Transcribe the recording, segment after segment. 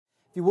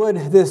If you would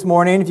this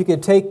morning, if you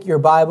could take your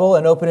Bible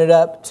and open it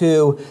up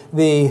to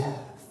the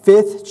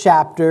 5th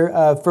chapter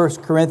of 1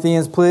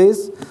 Corinthians,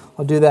 please.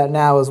 I'll do that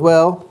now as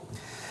well.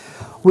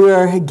 We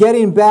are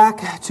getting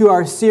back to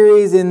our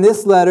series in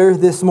this letter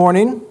this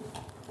morning.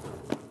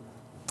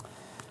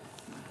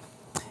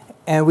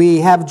 And we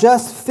have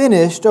just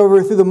finished,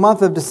 over through the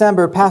month of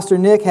December, Pastor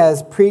Nick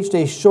has preached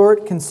a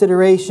short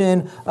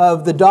consideration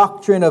of the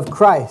doctrine of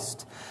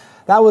Christ.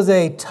 That was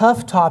a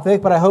tough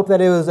topic, but I hope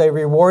that it was a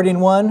rewarding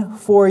one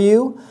for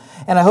you.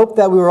 And I hope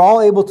that we were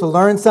all able to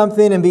learn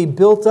something and be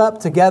built up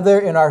together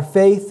in our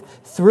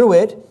faith through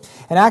it.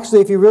 And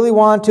actually, if you really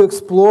want to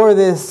explore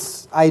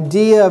this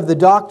idea of the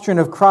doctrine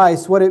of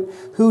Christ,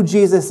 who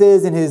Jesus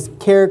is in his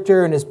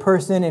character and his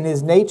person and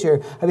his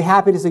nature, I'd be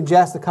happy to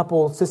suggest a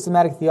couple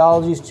systematic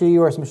theologies to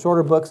you or some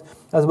shorter books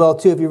as well,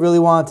 too, if you really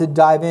want to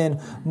dive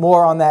in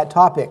more on that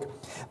topic.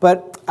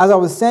 But as I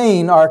was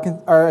saying,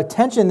 our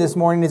attention this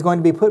morning is going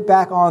to be put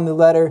back on the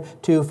letter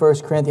to 1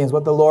 Corinthians,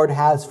 what the Lord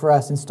has for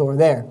us in store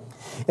there.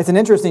 It's an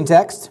interesting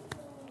text.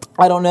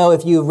 I don't know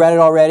if you've read it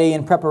already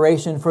in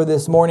preparation for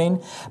this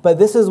morning, but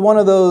this is one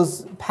of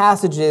those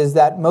passages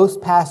that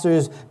most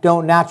pastors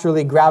don't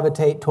naturally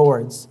gravitate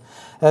towards.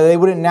 They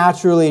wouldn't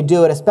naturally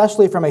do it,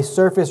 especially from a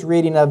surface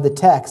reading of the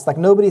text. Like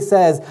nobody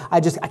says, I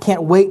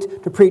can't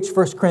wait to preach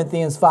 1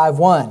 Corinthians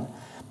 5:1.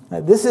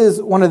 This is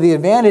one of the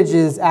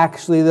advantages,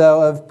 actually,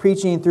 though, of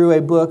preaching through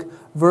a book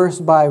verse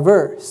by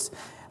verse.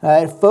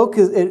 It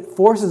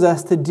forces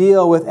us to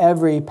deal with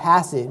every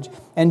passage.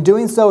 And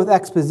doing so with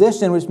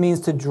exposition, which means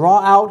to draw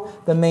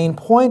out the main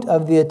point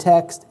of the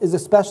text, is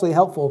especially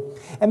helpful.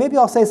 And maybe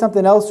I'll say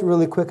something else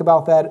really quick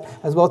about that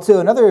as well, too.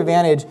 Another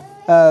advantage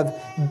of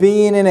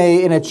being in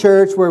a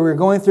church where we're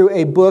going through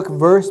a book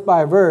verse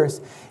by verse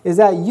is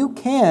that you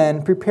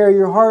can prepare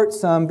your heart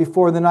some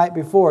before the night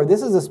before.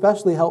 This is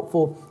especially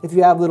helpful if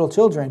you have little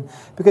children,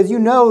 because you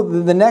know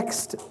the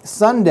next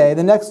Sunday,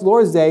 the next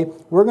Lord's Day,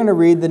 we're going to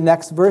read the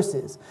next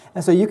verses.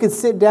 And so you can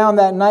sit down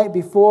that night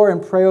before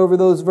and pray over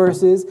those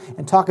verses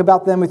and talk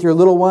about them with your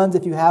little ones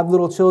if you have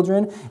little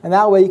children. And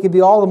that way you can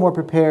be all the more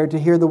prepared to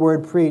hear the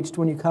word preached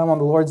when you come on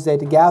the Lord's Day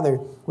to gather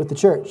with the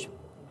church.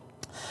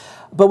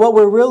 But what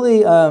we're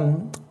really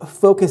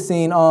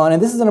focusing on,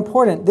 and this is an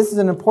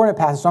important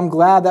passage, so I'm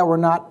glad that we're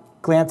not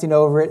glancing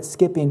over it,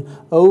 skipping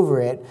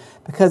over it,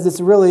 because it's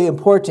really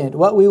important.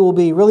 What we will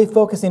be really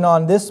focusing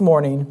on this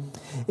morning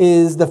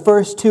is the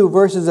first two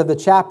verses of the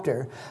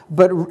chapter.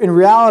 But in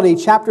reality,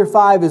 chapter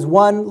 5 is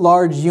one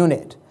large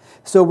unit.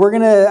 So we're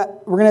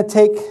gonna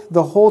take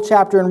the whole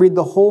chapter and read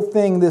the whole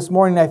thing this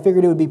morning. I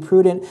figured it would be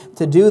prudent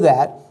to do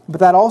that. But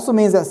that also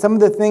means that some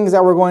of the things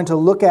that we're going to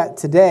look at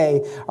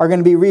today are going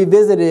to be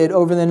revisited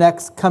over the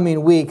next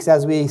coming weeks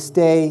as we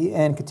stay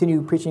and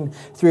continue preaching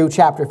through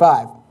chapter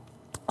 5.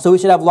 So we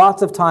should have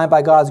lots of time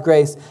by God's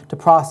grace to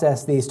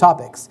process these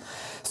topics.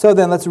 So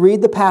then let's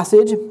read the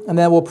passage and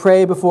then we'll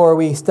pray before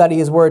we study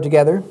his word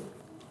together.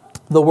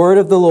 The word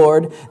of the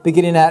Lord,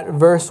 beginning at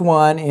verse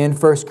 1 in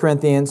 1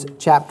 Corinthians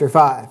chapter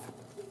 5.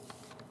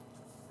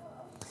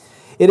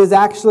 It is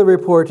actually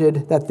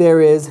reported that there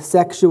is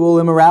sexual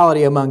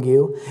immorality among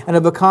you, and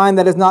of a kind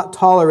that is not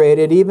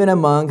tolerated even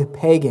among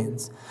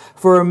pagans.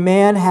 For a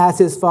man has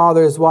his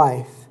father's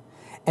wife,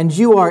 and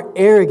you are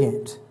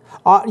arrogant.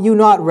 Ought you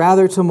not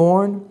rather to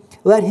mourn?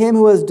 Let him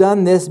who has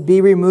done this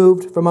be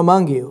removed from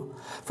among you.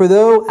 For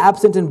though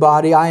absent in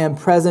body, I am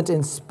present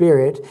in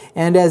spirit,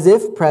 and as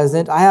if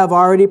present, I have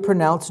already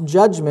pronounced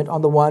judgment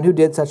on the one who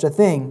did such a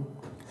thing.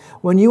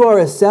 When you are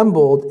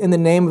assembled in the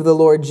name of the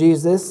Lord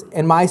Jesus,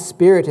 and my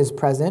spirit is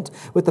present,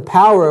 with the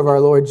power of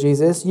our Lord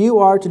Jesus, you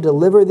are to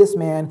deliver this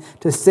man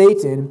to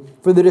Satan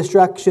for the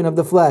destruction of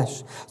the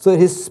flesh, so that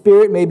his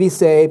spirit may be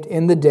saved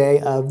in the day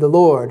of the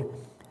Lord.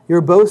 Your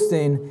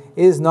boasting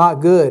is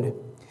not good.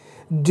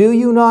 Do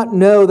you not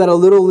know that a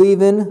little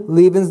leaven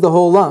leavens the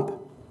whole lump?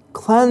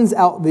 Cleanse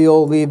out the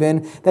old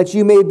leaven, that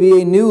you may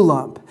be a new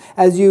lump,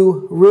 as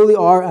you really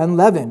are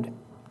unleavened.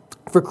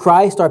 For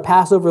Christ, our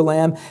Passover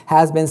lamb,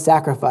 has been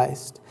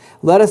sacrificed.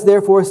 Let us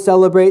therefore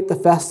celebrate the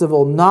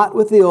festival, not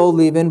with the old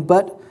leaven,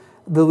 but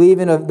the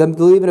leaven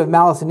of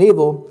malice and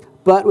evil,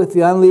 but with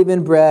the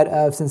unleavened bread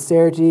of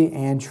sincerity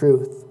and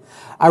truth.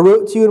 I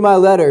wrote to you in my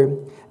letter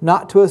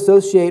not to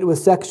associate with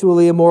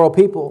sexually immoral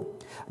people,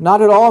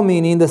 not at all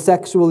meaning the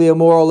sexually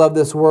immoral of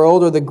this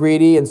world, or the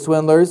greedy and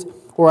swindlers,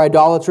 or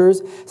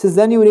idolaters, since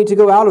then you would need to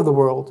go out of the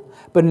world.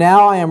 But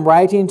now I am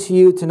writing to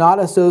you to not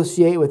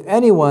associate with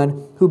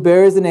anyone who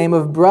bears the name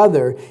of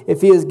brother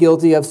if he is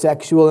guilty of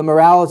sexual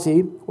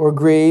immorality or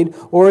greed,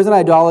 or is an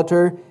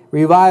idolater,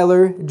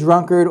 reviler,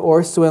 drunkard,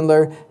 or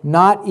swindler,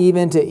 not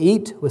even to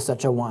eat with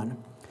such a one.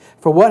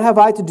 For what have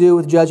I to do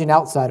with judging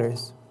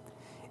outsiders?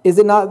 Is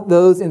it not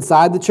those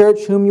inside the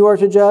church whom you are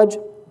to judge?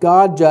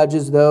 God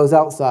judges those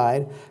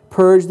outside.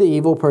 Purge the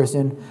evil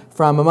person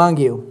from among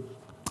you.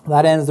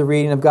 That ends the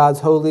reading of God's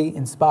holy,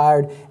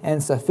 inspired,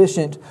 and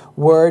sufficient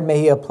word. May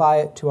he apply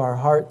it to our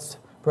hearts.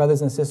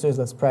 Brothers and sisters,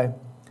 let's pray.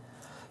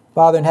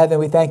 Father in heaven,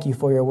 we thank you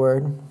for your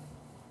word.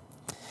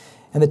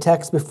 And the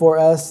text before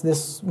us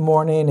this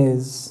morning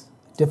is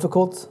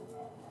difficult.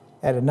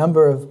 at a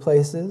number of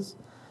places,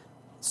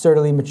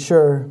 certainly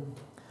mature.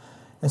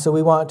 And so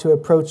we want to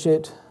approach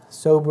it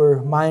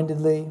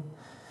sober-mindedly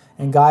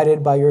and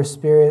guided by your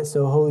Spirit.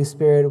 So Holy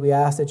Spirit, we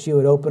ask that you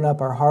would open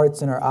up our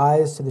hearts and our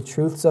eyes to the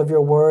truths of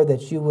your word,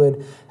 that you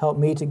would help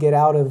me to get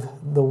out of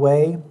the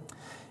way,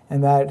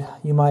 and that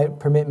you might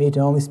permit me to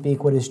only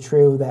speak what is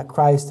true, that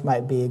Christ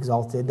might be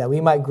exalted, that we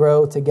might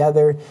grow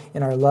together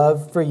in our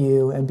love for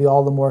you and be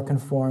all the more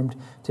conformed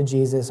to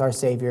Jesus, our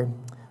Savior,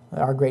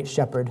 our great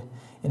shepherd.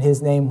 In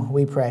his name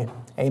we pray.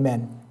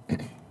 Amen.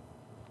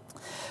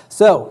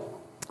 So,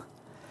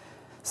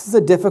 this is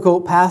a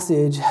difficult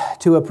passage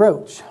to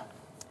approach.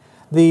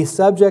 The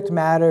subject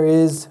matter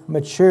is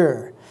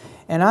mature.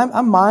 And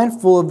I'm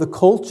mindful of the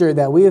culture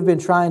that we have been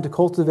trying to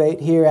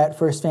cultivate here at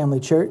First Family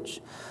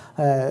Church.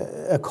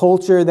 A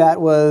culture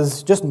that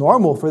was just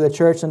normal for the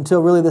church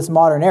until really this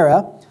modern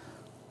era.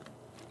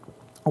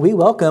 We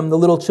welcome the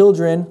little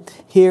children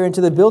here into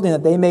the building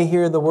that they may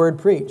hear the word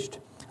preached.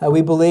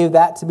 We believe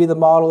that to be the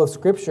model of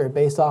Scripture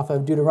based off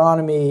of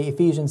Deuteronomy,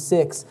 Ephesians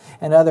 6,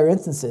 and other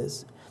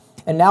instances.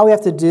 And now we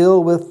have to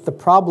deal with the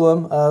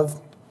problem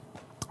of,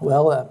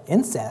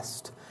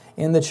 incest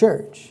in the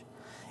church.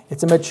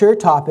 It's a mature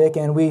topic,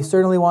 and we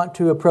certainly want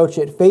to approach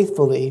it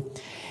faithfully.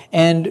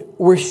 And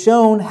we're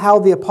shown how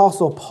the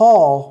Apostle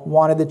Paul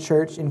wanted the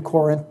church in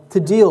Corinth to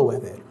deal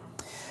with it,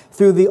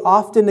 through the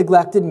often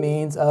neglected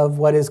means of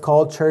what is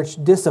called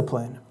church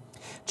discipline.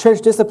 Church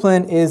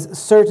discipline is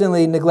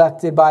certainly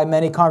neglected by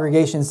many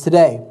congregations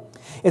today.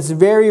 It's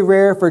very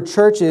rare for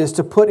churches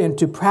to put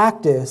into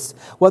practice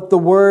what the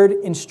Word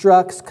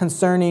instructs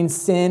concerning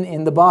sin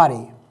in the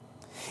body.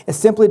 It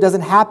simply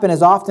doesn't happen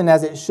as often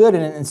as it should,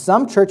 and in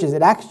some churches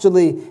it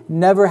actually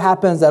never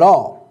happens at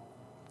all.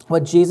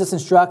 What Jesus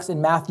instructs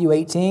in Matthew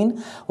 18,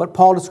 what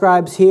Paul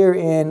describes here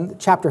in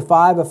chapter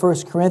 5 of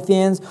 1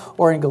 Corinthians,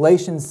 or in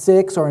Galatians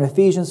 6, or in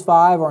Ephesians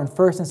 5, or in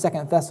 1 and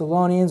 2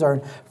 Thessalonians, or in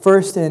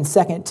 1 and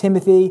 2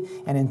 Timothy,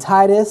 and in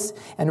Titus,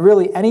 and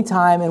really any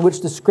time in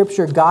which the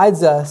Scripture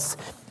guides us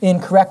in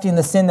correcting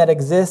the sin that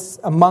exists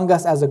among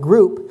us as a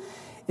group,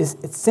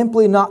 it's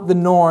simply not the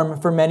norm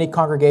for many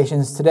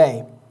congregations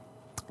today.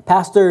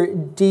 Pastor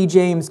D.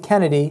 James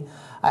Kennedy,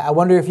 I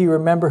wonder if you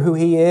remember who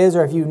he is,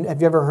 or if you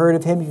have you ever heard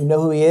of him, if you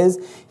know who he is.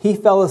 He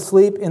fell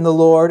asleep in the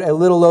Lord a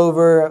little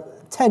over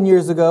 10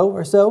 years ago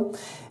or so.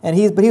 And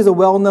he's a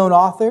well-known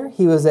author.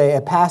 He was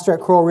a pastor at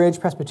Coral Ridge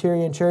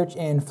Presbyterian Church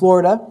in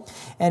Florida.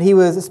 And he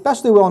was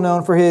especially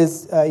well-known for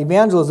his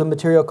evangelism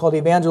material called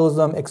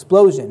Evangelism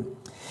Explosion.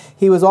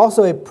 He was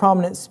also a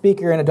prominent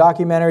speaker in a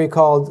documentary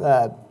called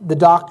The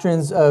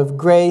Doctrines of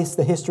Grace,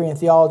 The History and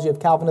Theology of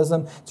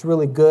Calvinism. It's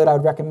really good. I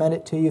would recommend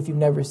it to you if you've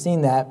never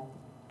seen that.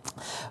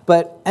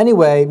 But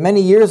anyway,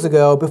 many years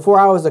ago, before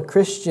I was a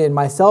Christian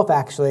myself,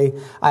 actually,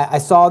 I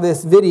saw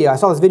this video. I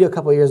saw this video a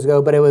couple of years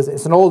ago, but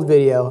it's an old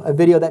video, a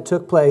video that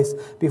took place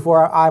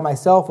before I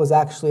myself was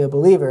actually a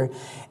believer.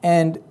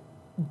 And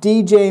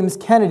D. James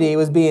Kennedy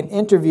was being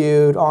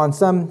interviewed on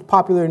some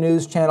popular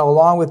news channel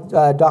along with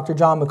Dr.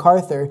 John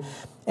MacArthur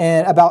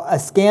and about a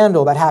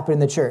scandal that happened in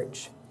the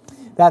church.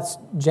 That's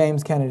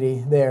James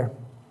Kennedy there.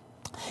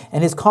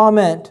 And his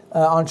comment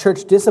on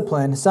church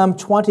discipline some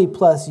 20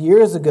 plus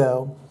years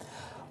ago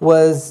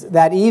was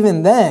that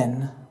even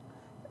then,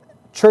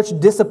 church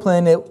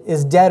discipline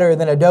is deader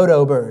than a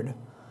dodo bird.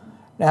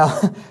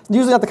 Now,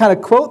 usually not the kind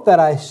of quote that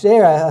I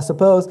share, I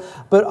suppose,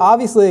 but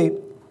obviously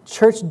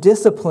church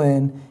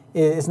discipline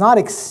is not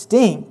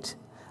extinct.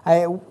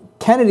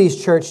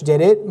 Kennedy's church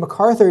did it.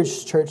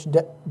 MacArthur's church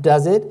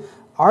does it.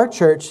 Our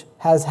church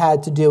has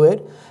had to do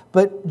it.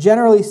 But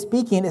generally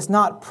speaking, it's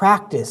not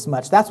practiced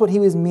much. That's what he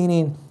was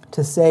meaning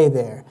to say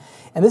there.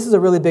 And this is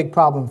a really big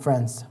problem,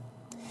 friends.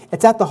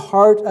 It's at the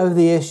heart of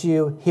the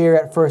issue here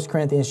at 1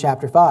 Corinthians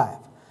chapter 5.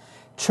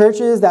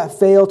 Churches that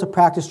fail to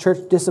practice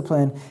church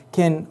discipline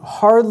can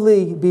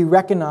hardly be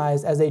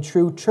recognized as a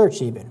true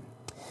church even.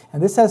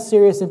 And this has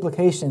serious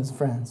implications,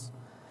 friends.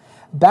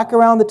 Back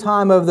around the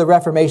time of the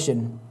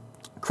Reformation,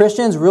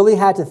 Christians really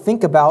had to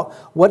think about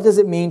what does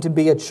it mean to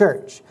be a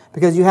church?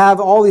 Because you have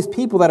all these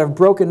people that have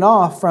broken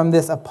off from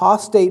this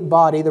apostate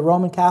body, the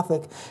Roman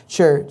Catholic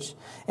Church,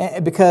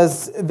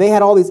 because they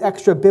had all these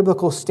extra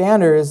biblical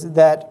standards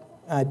that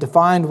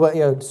defined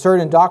what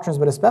certain doctrines,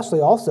 but especially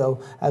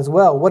also as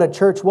well what a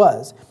church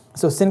was.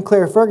 So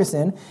Sinclair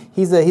Ferguson,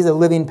 he's a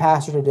living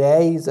pastor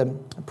today. He's a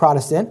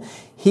Protestant.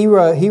 He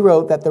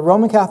wrote that the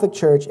Roman Catholic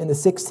Church in the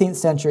 16th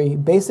century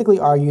basically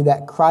argued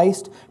that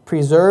Christ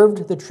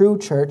preserved the true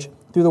church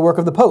through the work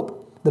of the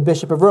Pope, the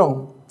Bishop of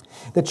Rome.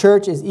 The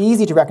church is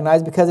easy to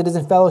recognize because it is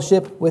in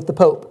fellowship with the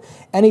Pope.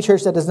 Any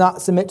church that does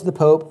not submit to the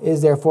Pope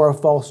is therefore a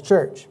false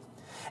church.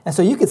 And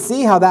so you could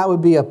see how that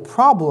would be a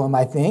problem,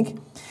 I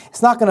think.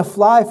 It's not going to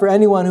fly for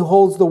anyone who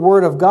holds the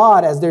Word of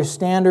God as their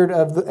standard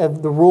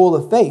of the rule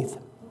of faith.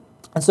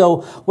 And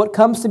so what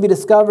comes to be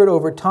discovered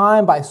over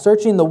time by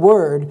searching the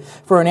Word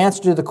for an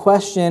answer to the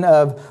question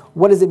of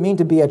what does it mean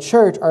to be a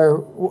church are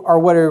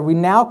what we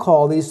now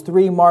call these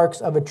 3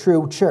 marks of a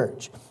true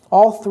church.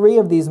 All 3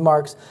 of these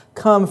marks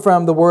come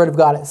from the Word of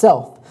God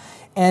itself.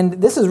 And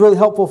this is really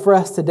helpful for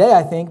us today,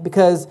 I think,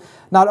 because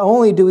Not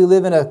only do we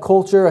live in a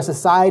culture, a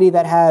society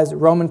that has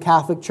Roman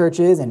Catholic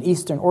churches and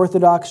Eastern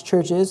Orthodox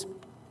churches,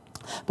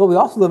 but we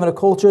also live in a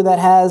culture that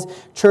has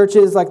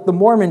churches like the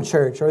Mormon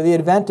Church or the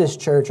Adventist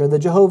Church or the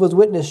Jehovah's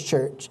Witness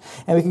Church.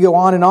 And we can go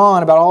on and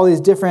on about all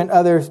these different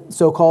other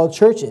so-called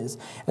churches.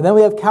 And then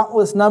we have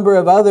countless number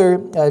of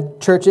other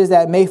churches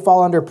that may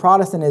fall under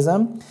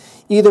Protestantism,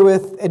 either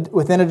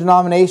within a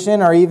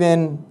denomination or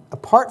even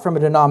apart from a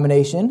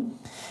denomination.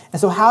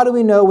 And so how do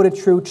we know what a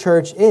true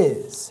church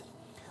is?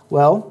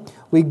 Well,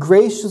 we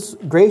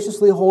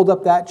graciously hold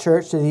up that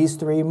church to these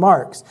three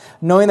marks,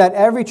 knowing that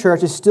every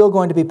church is still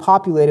going to be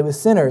populated with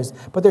sinners,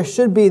 but there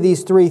should be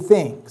these three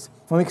things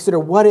when we consider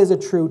what is a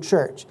true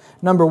church.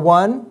 Number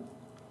one,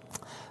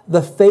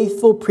 the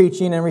faithful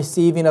preaching and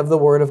receiving of the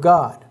Word of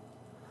God.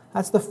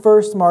 That's the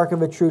first mark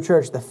of a true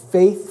church, the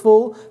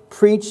faithful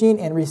preaching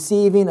and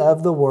receiving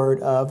of the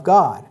Word of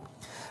God.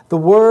 The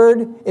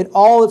Word in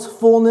all its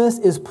fullness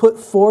is put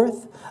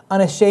forth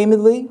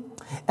unashamedly,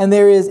 and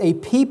there is a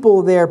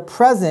people there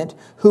present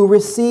who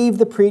receive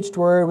the preached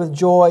word with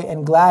joy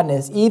and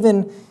gladness,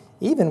 even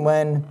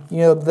when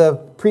the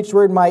preached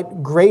word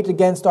might grate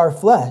against our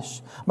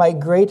flesh, might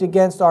grate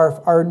against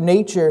our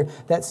nature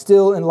that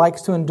still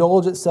likes to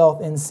indulge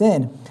itself in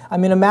sin. I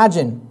mean,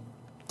 imagine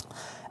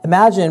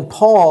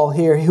Paul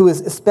here, who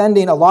is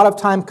spending a lot of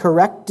time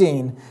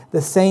correcting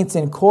the saints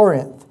in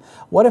Corinth.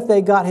 What if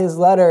they got his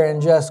letter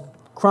and just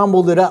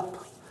crumbled it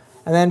up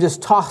and then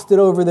just tossed it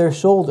over their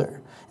shoulder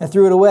and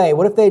threw it away?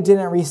 What if they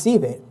didn't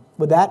receive it?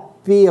 Would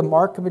that be a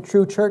mark of a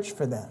true church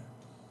for them?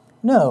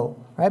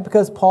 No, right?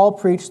 Because Paul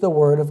preached the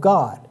Word of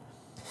God.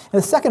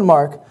 And the second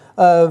mark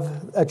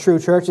of a true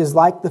church is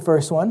like the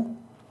first one,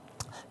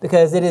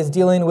 because it is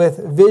dealing with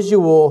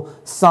visual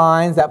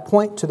signs that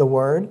point to the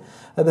Word.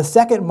 The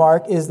second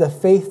mark is the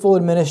faithful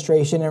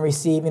administration and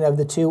receiving of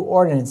the two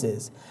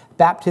ordinances,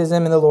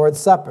 baptism and the Lord's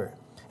Supper.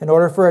 In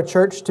order for a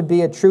church to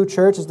be a true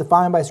church as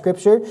defined by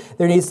Scripture,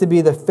 there needs to be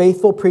the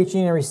faithful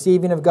preaching and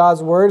receiving of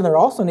God's Word, and there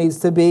also needs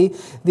to be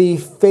the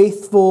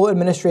faithful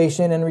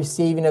administration and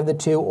receiving of the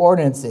two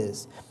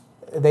ordinances.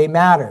 They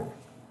matter.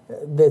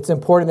 It's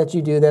important that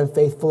you do them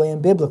faithfully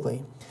and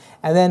biblically.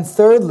 And then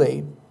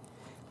thirdly,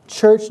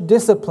 church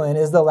discipline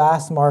is the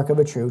last mark of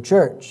a true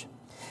church.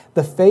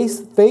 The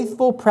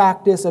faithful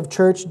practice of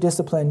church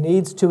discipline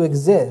needs to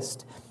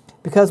exist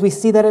because we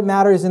see that it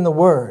matters in the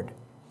Word.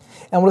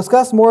 And we'll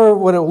discuss more of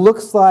what it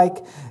looks like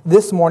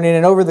this morning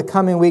and over the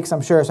coming weeks,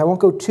 I'm sure, so I won't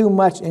go too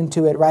much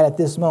into it right at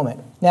this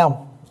moment.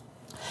 Now,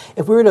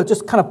 if we were to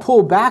just kind of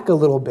pull back a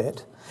little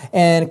bit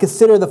and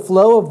consider the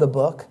flow of the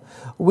book,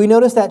 we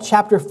notice that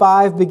chapter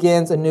 5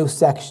 begins a new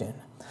section,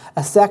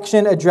 a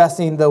section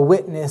addressing the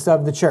witness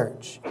of the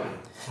church.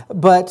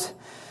 And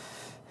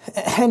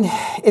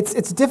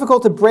it's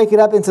difficult to break it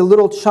up into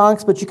little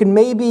chunks, but you can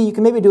maybe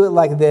do it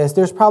like this.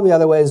 There's probably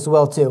other ways as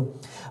well, too.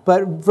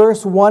 But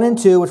verse 1 and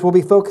 2, which we'll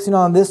be focusing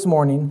on this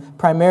morning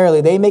primarily,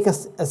 they make a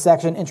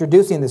section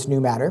introducing this new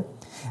matter.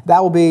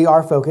 That will be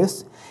our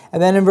focus. And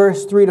then in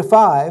verse 3 to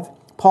 5,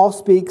 Paul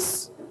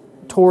speaks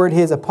toward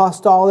his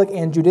apostolic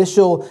and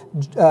judicial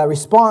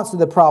response to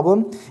the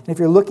problem. And if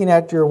you're looking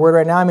at your word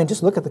right now,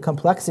 just look at the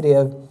complexity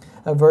of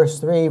verse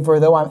 3. For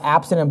though I'm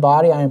absent in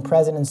body, I am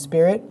present in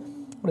spirit.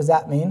 What does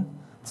that mean?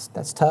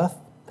 That's tough,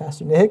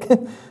 Pastor Nick.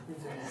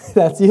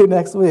 That's you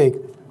next week.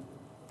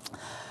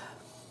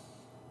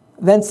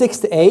 Then 6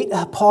 to 8,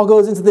 Paul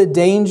goes into the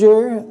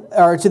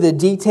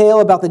detail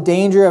about the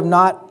danger of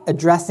not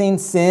addressing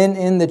sin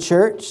in the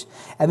church.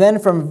 And then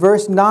from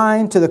verse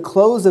 9 to the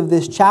close of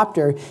this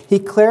chapter, he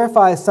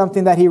clarifies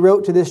something that he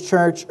wrote to this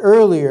church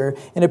earlier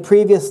in a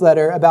previous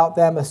letter about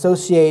them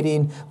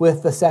associating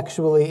with the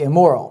sexually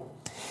immoral.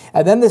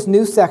 And then this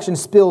new section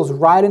spills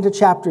right into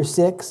chapter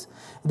 6.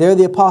 There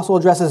the apostle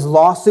addresses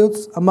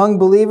lawsuits among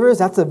believers.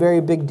 That's a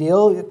very big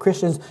deal.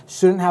 Christians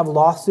shouldn't have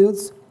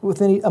lawsuits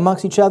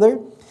amongst each other.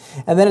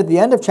 And then at the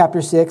end of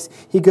chapter 6,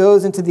 he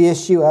goes into the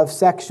issue of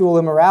sexual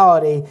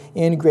immorality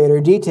in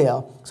greater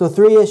detail. So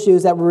 3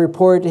 issues that were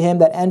reported to him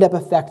that end up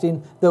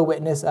affecting the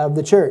witness of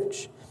the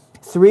church.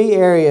 3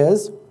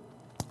 areas,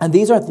 and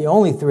these aren't the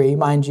only 3,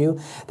 mind you,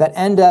 that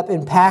end up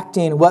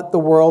impacting what the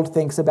world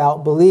thinks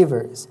about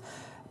believers.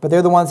 But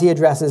they're the ones he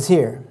addresses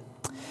here.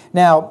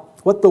 Now,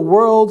 what the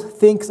world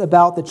thinks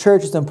about the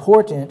church is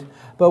important,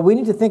 but we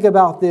need to think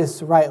about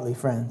this rightly,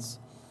 friends.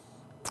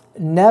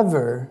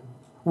 Never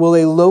will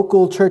a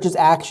local church's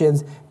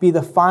actions be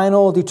the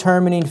final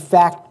determining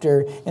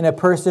factor in a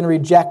person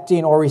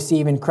rejecting or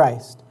receiving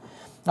Christ.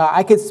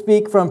 I could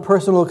speak from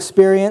personal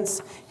experience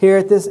here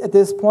at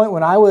this point.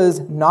 When I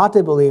was not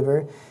a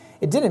believer,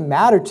 it didn't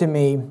matter to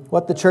me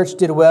what the church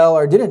did well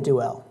or didn't do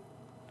well.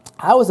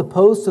 I was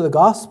opposed to the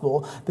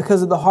gospel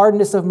because of the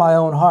hardness of my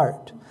own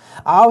heart.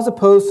 I was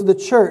opposed to the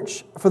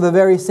church for the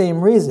very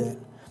same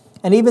reason.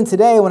 And even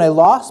today, when a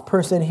lost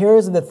person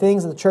hears of the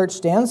things that the church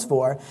stands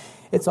for,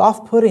 it's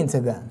off-putting to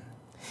them.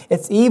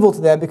 It's evil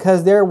to them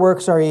because their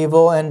works are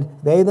evil and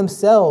they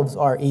themselves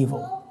are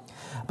evil.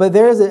 But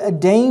there is a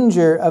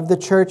danger of the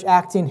church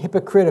acting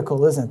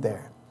hypocritical, isn't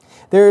there?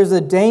 There is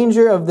a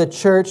danger of the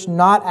church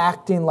not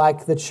acting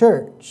like the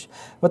church.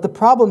 But the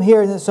problem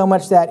here isn't so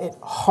much that it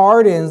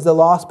hardens the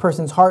lost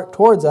person's heart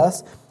towards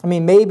us. I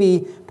mean,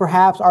 maybe,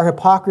 perhaps our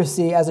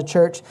hypocrisy as a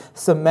church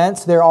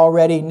cements their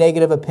already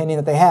negative opinion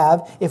that they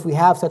have, if we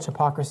have such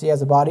hypocrisy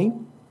as a body.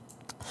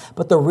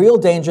 But the real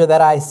danger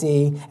that I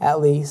see, at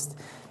least,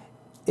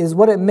 is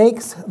what it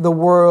makes the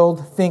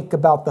world think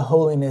about the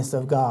holiness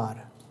of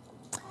God.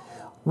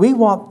 We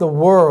want the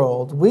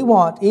world, we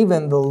want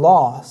even the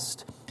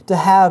lost, to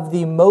have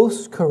the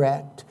most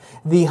correct,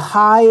 the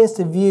highest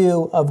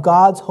view of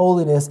God's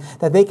holiness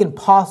that they can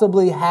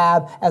possibly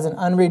have as an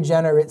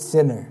unregenerate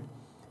sinner.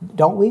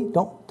 Don't we?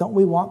 Don't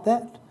we want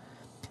that?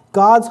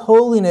 God's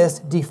holiness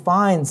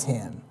defines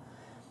him.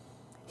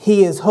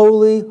 He is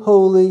holy,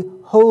 holy,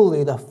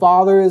 holy. The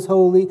Father is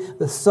holy,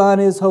 the Son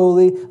is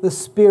holy, the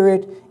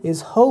Spirit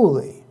is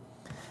holy.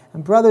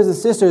 And brothers and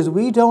sisters,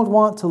 we don't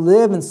want to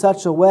live in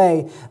such a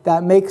way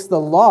that makes the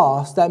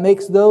lost, that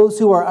makes those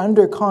who are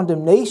under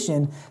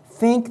condemnation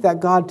think that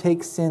God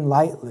takes sin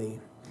lightly.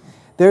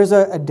 There's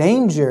a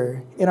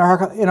danger in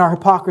our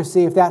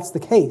hypocrisy if that's the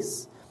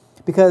case,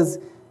 because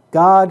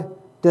God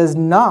does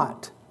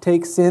not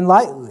take sin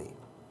lightly.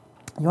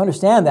 You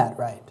understand that,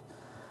 right?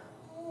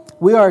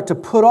 We are to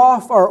put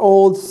off our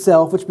old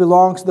self, which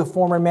belongs to the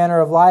former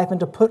manner of life, and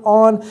to put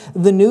on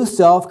the new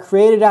self,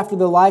 created after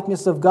the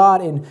likeness of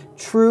God in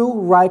true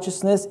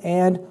righteousness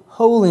and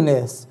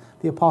holiness,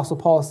 the Apostle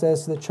Paul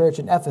says to the church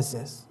in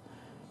Ephesus.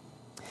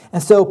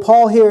 And so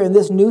Paul here in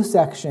this new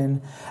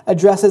section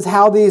addresses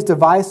how these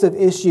divisive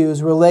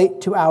issues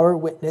relate to our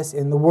witness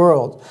in the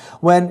world.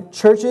 When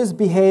churches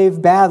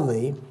behave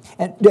badly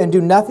and do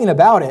nothing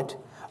about it,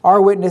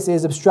 our witness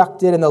is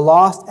obstructed and the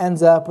lost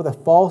ends up with a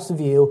false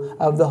view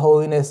of the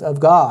holiness of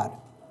God.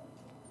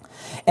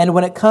 And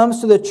when it comes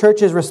to the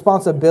church's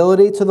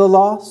responsibility to the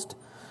lost,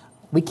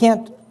 we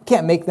can't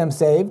make them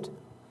saved.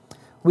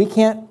 We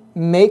can't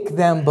make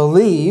them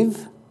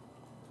believe.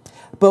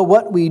 But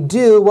what we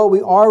do, what we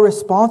are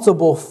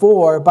responsible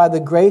for by the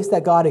grace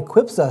that God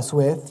equips us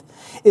with,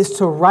 is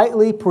to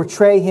rightly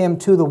portray him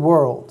to the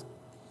world.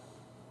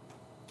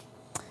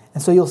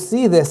 And so you'll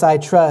see this, I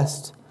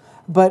trust.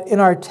 But in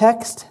our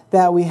text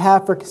that we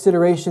have for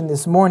consideration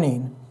this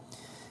morning,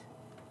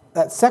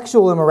 that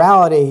sexual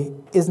immorality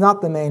is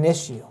not the main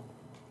issue.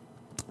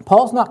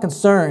 Paul's not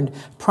concerned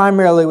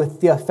primarily with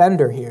the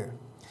offender here,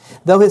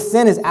 though his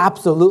sin is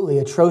absolutely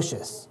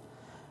atrocious.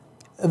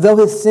 Though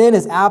his sin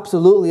is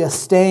absolutely a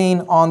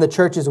stain on the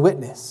church's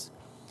witness.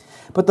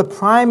 But the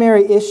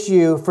primary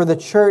issue for the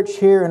church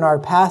here in our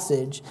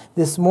passage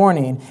this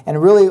morning,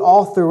 and really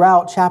all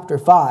throughout chapter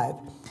 5,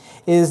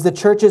 is the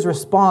church's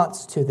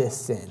response to this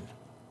sin.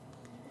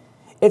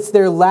 It's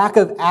their lack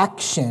of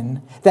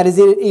action that is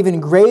an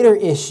even greater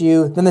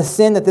issue than the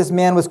sin that this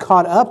man was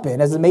caught up in,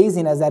 as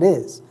amazing as that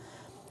is.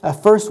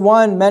 First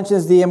one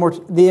mentions the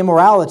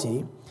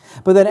immorality,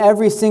 but then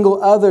every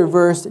single other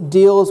verse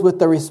deals with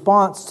the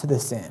response to the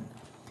sin.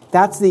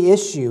 That's the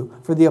issue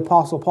for the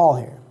Apostle Paul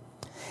here.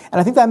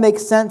 And I think that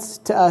makes sense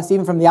to us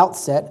even from the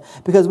outset,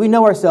 because we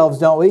know ourselves,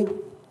 don't we?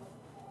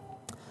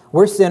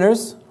 We're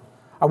sinners.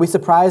 Are we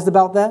surprised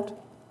about that?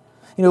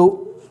 You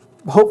know,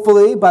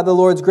 hopefully, by the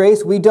Lord's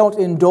grace, we don't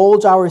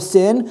indulge our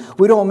sin.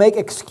 We don't make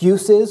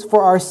excuses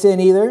for our sin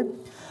either.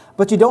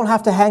 But you don't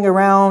have to hang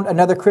around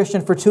another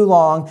Christian for too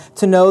long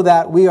to know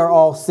that we are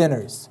all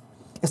sinners.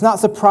 It's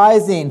not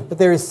surprising that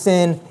there is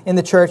sin in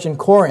the church in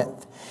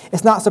Corinth.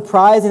 It's not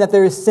surprising that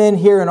there is sin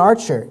here in our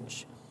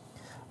church.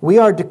 We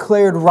are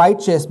declared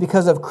righteous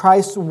because of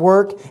Christ's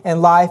work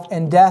and life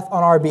and death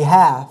on our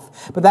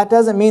behalf. But that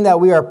doesn't mean that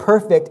we are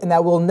perfect and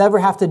that we'll never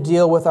have to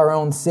deal with our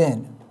own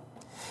sin.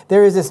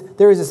 There is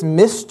this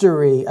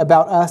mystery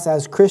about us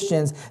as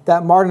Christians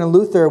that Martin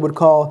Luther would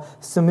call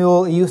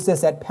simul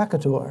iustus et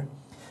peccator.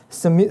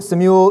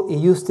 Simul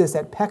iustus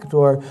et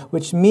peccator,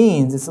 which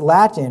means, it's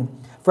Latin,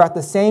 for at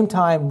the same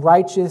time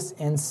righteous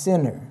and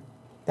sinner.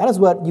 That is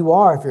what you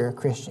are if you're a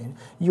Christian.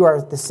 You are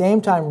at the same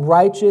time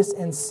righteous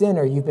and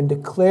sinner. You've been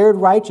declared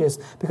righteous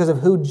because of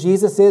who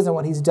Jesus is and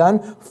what he's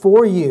done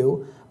for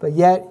you, but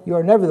yet you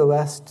are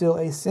nevertheless still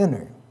a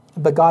sinner.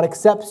 But God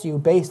accepts you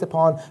based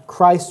upon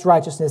Christ's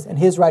righteousness and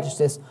his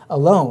righteousness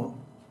alone.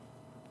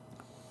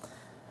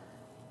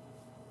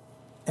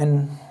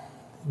 And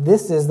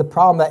this is the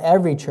problem that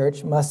every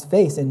church must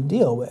face and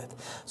deal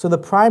with. So the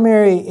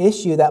primary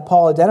issue that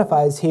Paul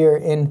identifies here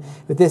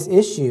with this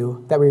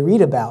issue that we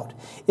read about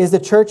is the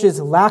church's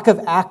lack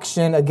of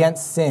action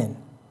against sin.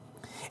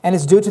 And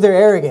it's due to their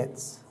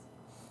arrogance.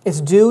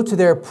 It's due to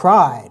their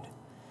pride.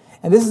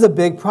 And this is a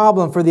big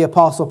problem for the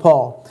Apostle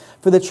Paul.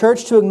 For the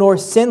church to ignore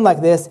sin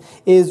like this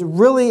is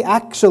really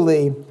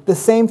actually the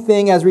same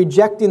thing as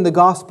rejecting the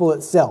gospel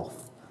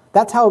itself.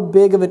 That's how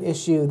big of an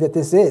issue that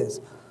this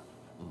is.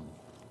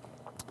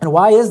 And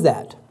why is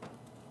that?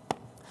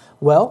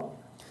 Well,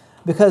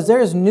 because there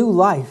is new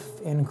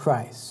life in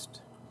Christ.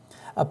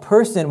 A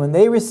person, when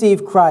they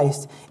receive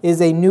Christ,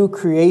 is a new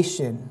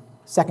creation,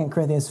 2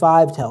 Corinthians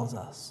 5 tells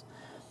us.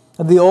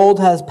 The old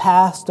has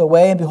passed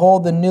away, and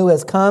behold, the new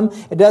has come.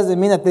 It doesn't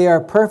mean that they are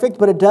perfect,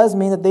 but it does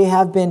mean that they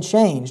have been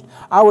changed.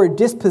 Our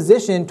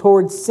disposition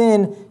towards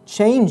sin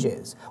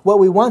changes. What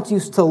we once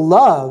used to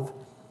love,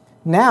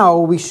 now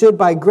we should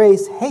by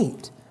grace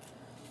hate.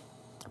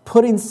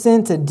 Putting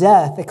sin to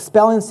death,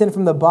 expelling sin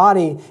from the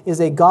body is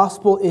a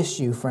gospel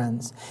issue,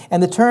 friends.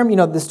 And the term,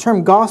 this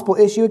term gospel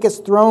issue, it gets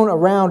thrown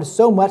around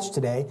so much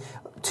today.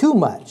 Too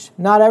much.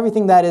 Not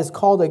everything that is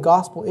called a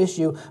gospel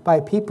issue by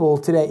people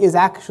today is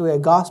actually a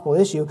gospel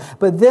issue,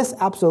 but this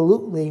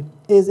absolutely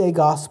is a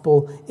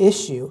gospel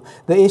issue.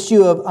 The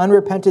issue of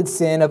unrepented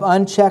sin, of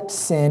unchecked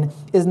sin,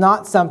 is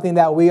not something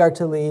that we are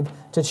to leave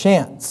to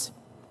chance.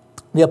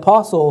 The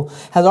apostle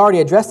has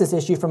already addressed this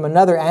issue from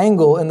another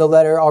angle in the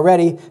letter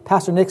already.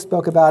 Pastor Nick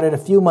spoke about it a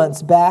few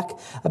months back,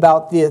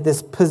 about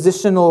this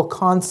positional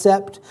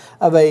concept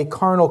of a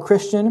carnal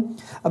Christian,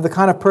 of the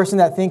kind of person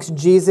that thinks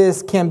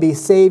Jesus can be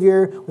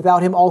Savior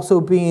without him also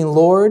being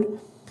Lord.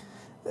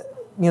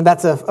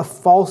 That's a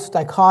false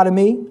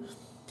dichotomy.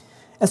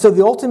 And so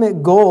the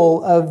ultimate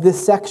goal of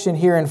this section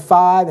here in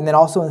 5 and then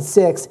also in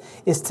 6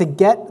 is to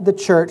get the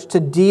church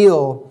to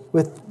deal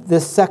with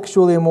this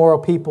sexually immoral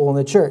people in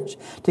the church,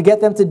 to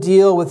get them to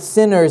deal with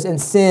sinners and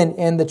sin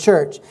in the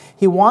church.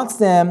 He wants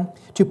them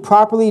to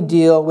properly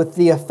deal with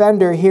the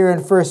offender here in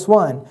verse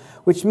 1,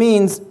 which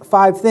means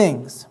 5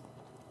 things.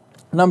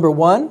 Number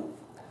 1,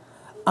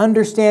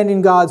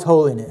 understanding God's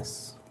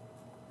holiness.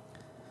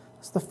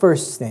 That's the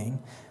first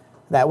thing.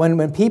 That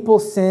when people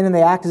sin and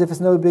they act as if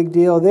it's no big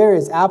deal, there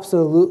is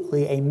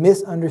absolutely a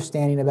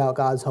misunderstanding about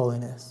God's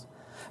holiness.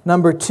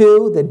 Number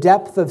 2, the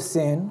depth of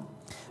sin.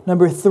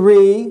 Number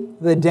 3,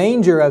 the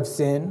danger of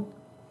sin.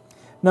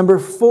 Number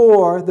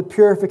 4, the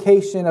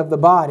purification of the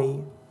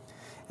body.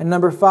 And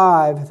number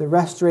 5, the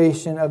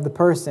restoration of the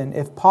person,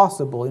 if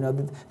possible.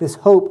 This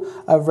hope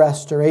of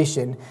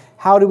restoration.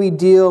 How do we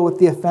deal with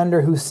the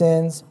offender who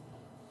sins?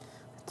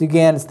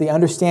 Again, it's the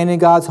understanding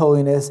of God's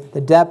holiness,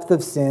 the depth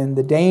of sin,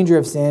 the danger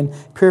of sin,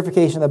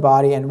 purification of the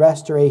body, and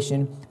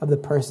restoration of the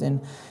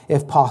person,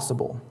 if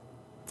possible.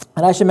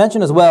 And I should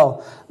mention as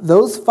well,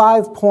 those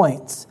 5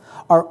 points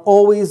are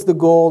always the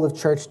goal of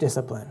church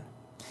discipline.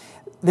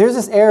 There's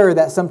this error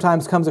that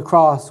sometimes comes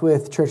across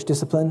with church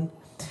discipline,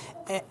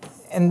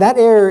 and that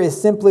error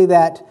is simply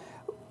that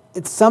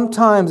it's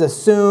sometimes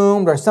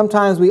assumed or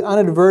sometimes we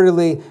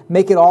inadvertently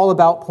make it all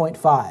about point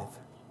 5,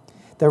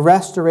 the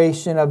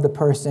restoration of the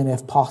person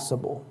if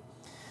possible.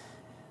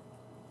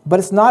 But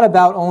it's not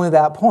about only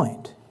that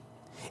point.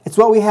 It's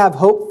what we have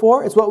hope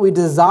for, it's what we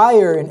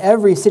desire in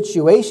every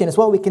situation, it's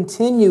what we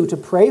continue to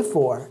pray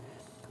for,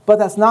 but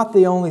that's not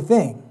the only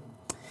thing.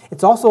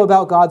 It's also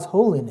about God's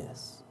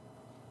holiness.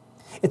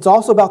 It's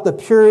also about the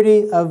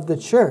purity of the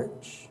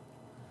church.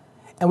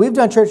 And we've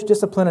done church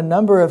discipline a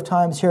number of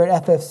times here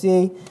at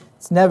FFC.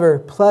 It's never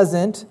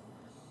pleasant,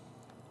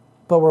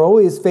 but we're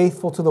always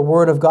faithful to the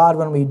Word of God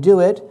when we do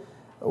it.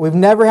 We've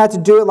never had to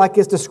do it like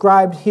it's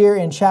described here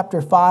in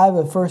chapter 5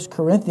 of 1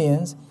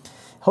 Corinthians.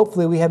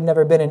 Hopefully we have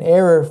never been in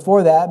error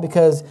for that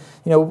because,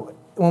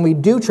 when we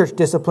do church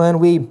discipline,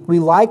 we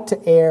like to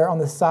err on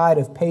the side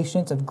of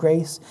patience, of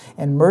grace,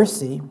 and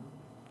mercy.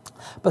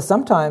 But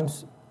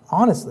sometimes,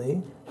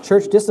 honestly,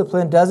 church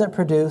discipline doesn't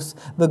produce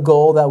the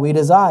goal that we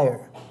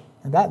desire.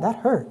 And that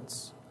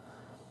hurts.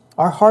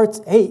 Our hearts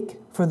ache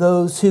for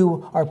those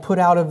who are put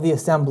out of the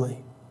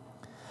assembly.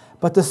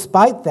 But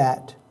despite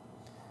that,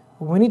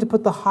 we need to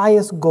put the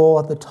highest goal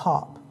at the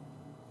top.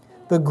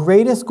 The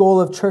greatest goal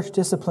of church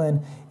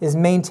discipline is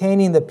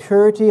maintaining the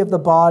purity of the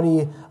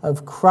body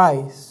of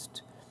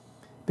Christ,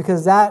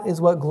 because that is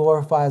what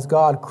glorifies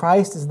God.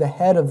 Christ is the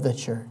head of the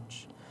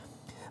church.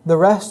 The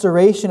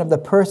restoration of the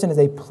person is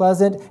a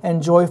pleasant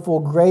and joyful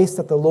grace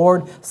that the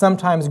Lord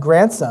sometimes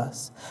grants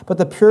us. But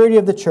the purity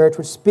of the church,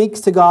 which speaks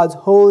to God's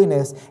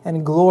holiness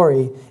and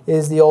glory,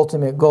 is the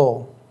ultimate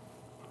goal.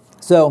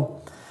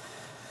 So,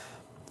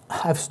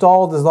 I've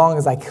stalled as long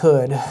as I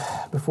could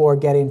before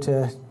getting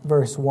to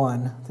verse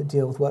 1 to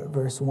deal with what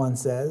verse 1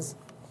 says.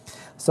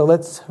 So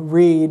let's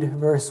read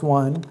verse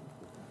 1.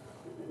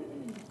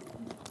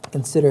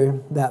 Consider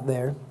that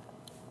there.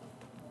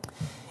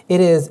 It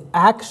is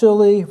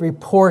actually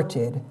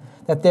reported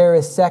that there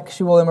is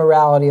sexual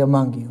immorality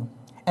among you,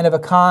 and of a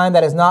kind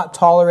that is not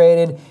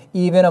tolerated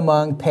even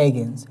among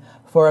pagans.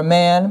 For a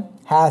man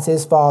has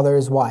his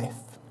father's wife.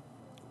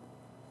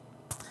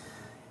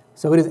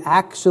 So it is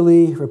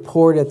actually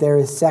reported that there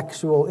is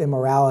sexual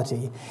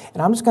immorality.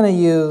 And I'm just going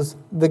to use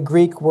the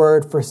Greek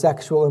word for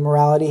sexual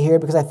immorality here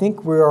because I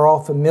think we are all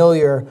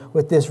familiar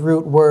with this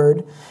root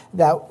word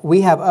that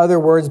we have other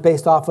words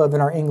based off of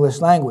in our English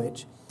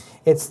language.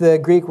 It's the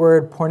Greek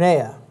word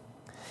porneia.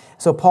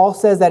 So Paul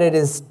says that it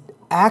is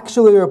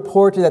actually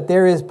reported that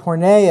there is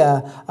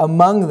porneia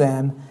among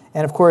them.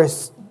 And of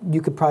course,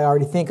 you could probably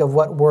already think of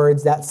what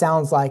words that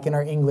sounds like in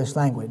our English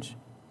language.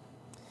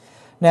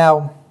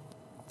 Now,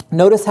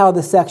 notice how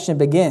this section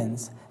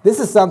begins. This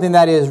is something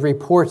that is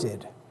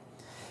reported.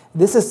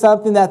 This is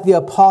something that the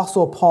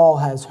Apostle Paul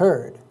has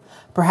heard.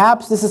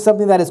 Perhaps this is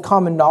something that is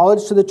common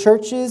knowledge to the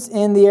churches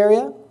in the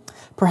area.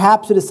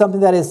 Perhaps it is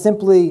something that is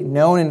simply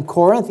known in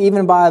Corinth,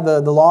 even by the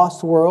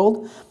lost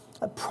world.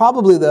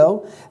 Probably,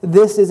 though,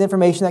 this is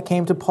information that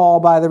came to Paul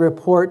by the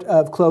report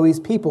of Chloe's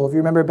people. If you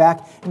remember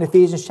back in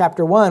Ephesians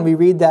chapter 1, we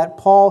read that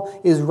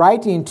Paul is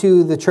writing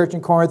to the church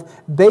in Corinth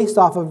based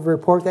off of a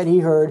report that he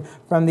heard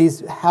from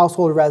these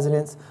household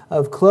residents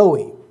of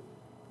Chloe.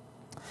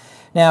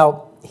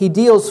 Now, he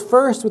deals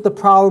first with the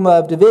problem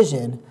of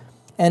division,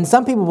 and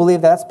some people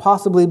believe that's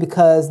possibly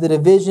because the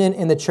division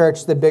in the church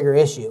is the bigger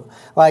issue.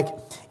 Like,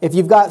 if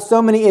you've got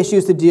so many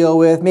issues to deal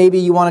with, maybe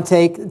you want to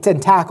take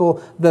and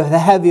tackle the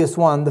heaviest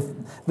one,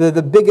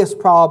 the biggest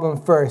problem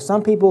first.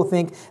 Some people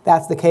think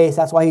that's the case.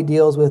 That's why he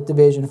deals with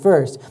division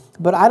first.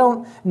 But I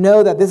don't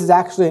know that this is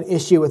actually an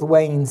issue with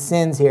weighing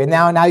sins here.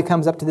 Now he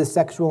comes up to this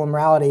sexual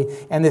immorality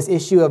and this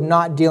issue of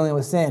not dealing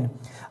with sin.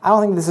 I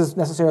don't think this is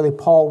necessarily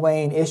Paul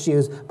weighing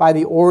issues by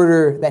the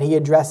order that he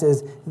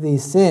addresses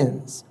these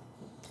sins.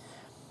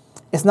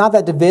 It's not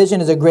that division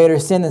is a greater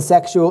sin than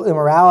sexual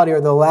immorality or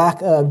the lack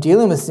of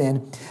dealing with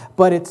sin,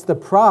 but it's the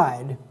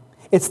pride,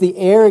 it's the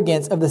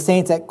arrogance of the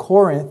saints at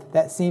Corinth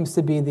that seems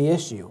to be the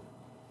issue.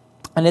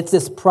 And it's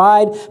this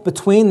pride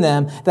between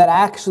them that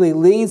actually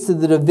leads to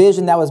the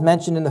division that was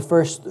mentioned in the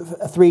first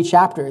 3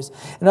 chapters.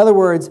 In other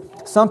words,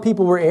 some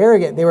people were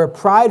arrogant. They were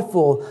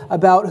prideful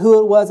about who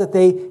it was that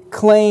they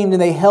claimed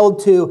and they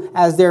held to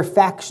as their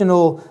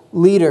factional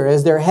leader,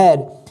 as their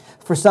head.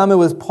 For some, it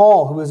was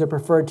Paul, who was their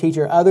preferred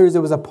teacher. Others, it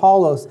was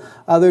Apollos.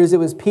 Others, it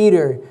was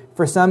Peter.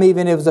 For some,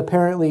 even, it was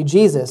apparently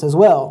Jesus as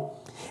well.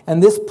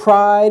 And this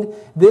pride,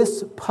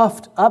 this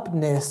puffed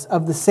upness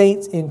of the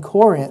saints in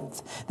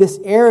Corinth, this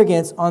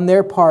arrogance on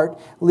their part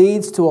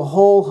leads to a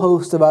whole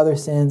host of other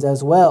sins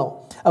as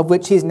well, of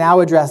which he's now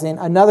addressing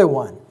another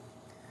one.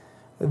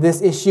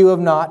 This issue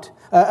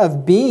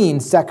of being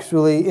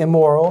sexually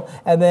immoral,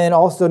 and then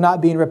also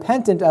not being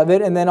repentant of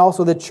it, and then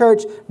also the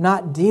church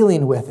not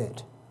dealing with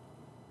it.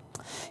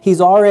 He's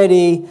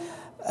already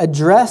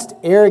addressed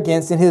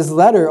arrogance in his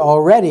letter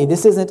already.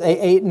 This isn't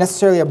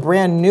necessarily a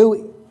brand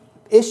new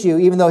issue,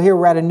 even though here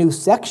we're at a new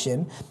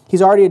section.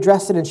 He's already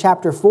addressed it in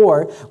chapter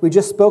 4. We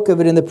just spoke of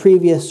it in the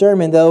previous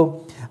sermon,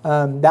 though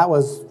that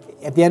was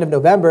at the end of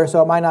November,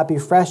 so it might not be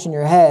fresh in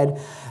your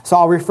head. So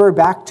I'll refer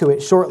back to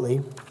it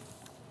shortly.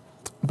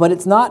 But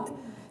it's not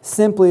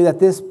simply that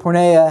this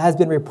porneia has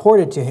been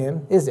reported to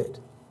him, is it?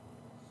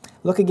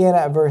 Look again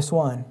at verse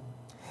 1.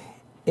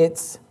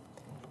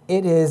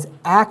 It is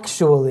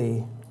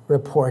actually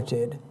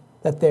reported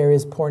that there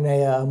is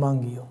porneia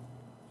among you.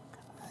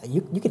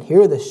 You can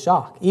hear the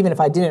shock, even if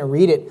I didn't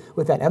read it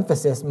with that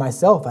emphasis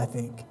myself, I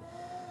think.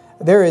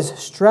 There is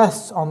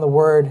stress on the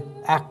word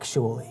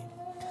actually.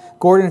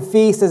 Gordon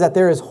Fee says that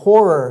there is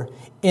horror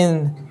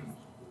in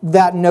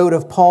that note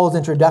of Paul's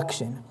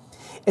introduction.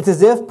 It's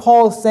as if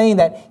Paul's saying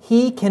that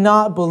he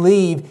cannot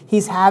believe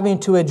he's having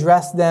to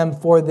address them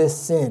for this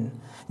sin,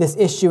 this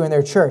issue in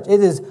their church. It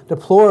is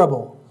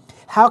deplorable.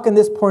 How can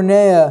this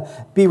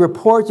porneia be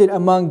reported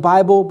among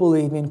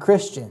Bible-believing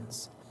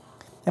Christians?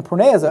 And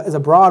porneia is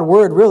a broad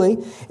word, really.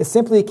 It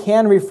simply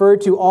can refer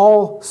to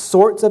all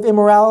sorts of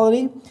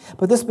immorality,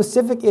 but this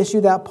specific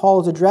issue that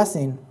Paul is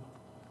addressing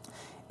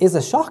is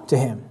a shock to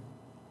him.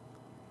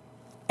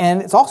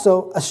 And it's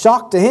also a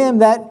shock to him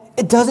that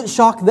it doesn't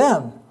shock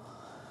them.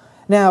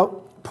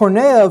 Now,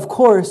 porneia, of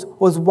course,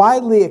 was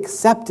widely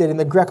accepted in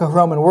the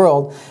Greco-Roman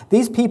world.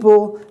 These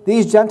people,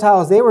 these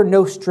Gentiles, they were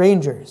no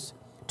strangers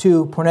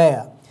to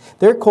porneia.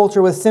 Their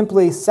culture was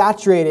simply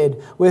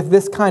saturated with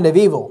this kind of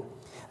evil.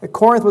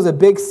 Corinth was a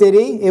big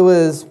city. It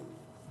was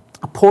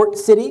a port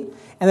city,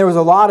 and there was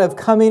a lot of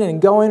coming and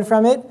going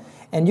from it,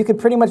 and you could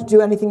pretty much do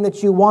anything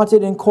that you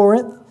wanted in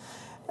Corinth.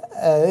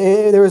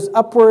 There was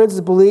upwards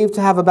believed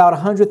to have about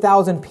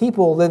 100,000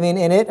 people living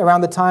in it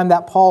around the time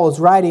that Paul is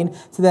writing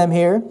to them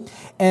here,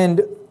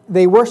 and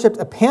they worshipped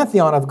a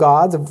pantheon of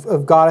gods,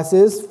 of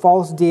goddesses,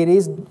 false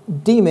deities,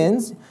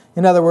 demons,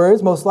 in other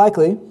words, most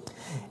likely.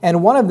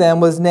 And one of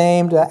them was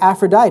named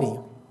Aphrodite.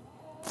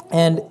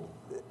 And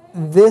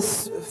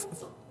this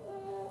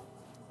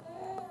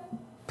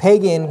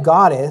pagan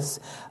goddess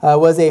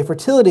was a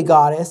fertility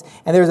goddess,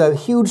 and there was a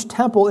huge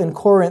temple in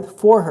Corinth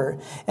for her.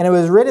 And it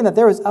was written that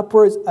there was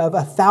upwards of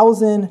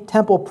 1,000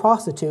 temple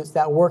prostitutes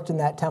that worked in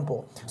that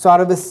temple. So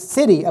out of a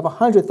city of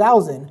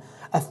 100,000,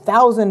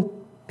 1,000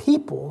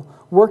 people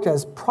worked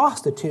as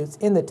prostitutes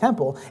in the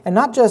temple. And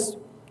not just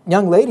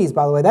young ladies,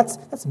 by the way,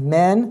 that's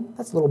men,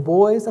 that's little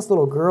boys, that's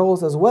little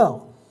girls as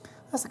well.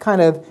 That's the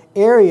kind of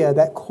area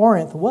that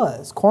Corinth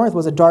was. Corinth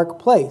was a dark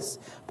place.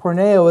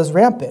 Porneia was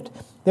rampant.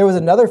 There was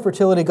another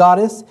fertility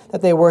goddess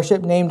that they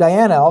worshipped named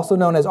Diana, also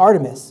known as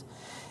Artemis.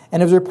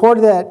 And it was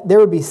reported that there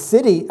would be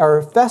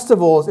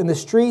festivals in the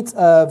streets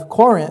of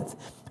Corinth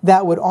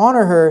that would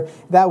honor her,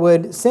 that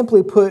would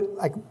simply put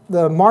like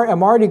a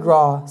Mardi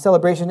Gras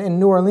celebration in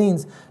New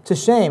Orleans to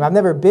shame. I've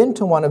never been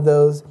to one of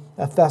those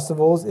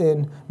festivals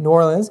in New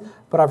Orleans,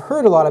 but I've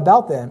heard a lot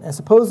about them. And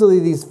supposedly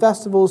these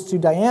festivals to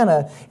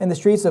Diana in the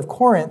streets of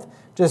Corinth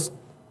just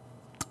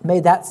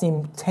made that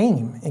seem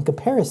tame in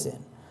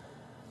comparison.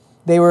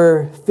 They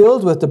were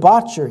filled with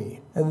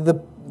debauchery.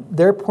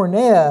 Their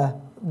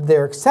porneia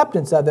their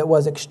acceptance of it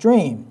was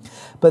extreme.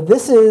 But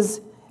this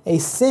is a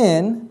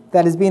sin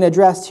that is being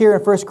addressed here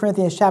in 1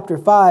 Corinthians chapter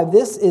 5.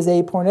 This is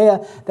a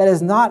porneia that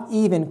is not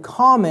even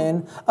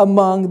common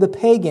among the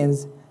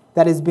pagans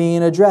that is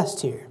being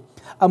addressed here.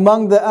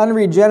 Among the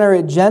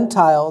unregenerate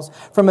Gentiles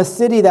from a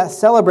city that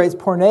celebrates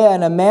porneia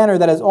in a manner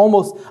that is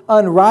almost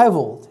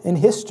unrivaled in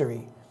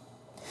history.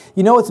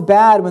 You know it's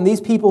bad when these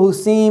people who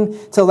seem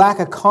to lack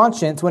a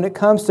conscience when it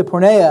comes to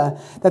porneia,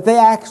 that they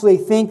actually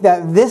think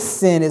that this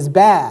sin is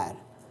bad.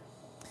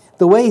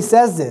 The way he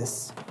says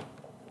this,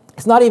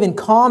 it's not even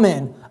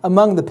common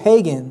among the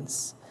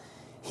pagans.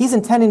 He's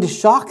intending to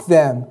shock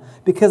them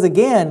because,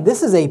 again,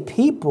 this is a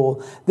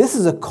people, this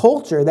is a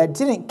culture that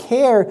didn't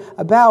care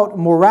about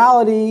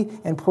morality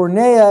and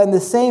porneia in the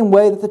same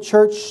way that the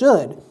church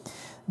should.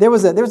 There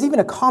was even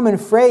a common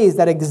phrase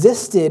that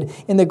existed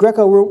in the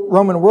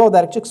Greco-Roman world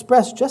that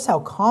expressed just how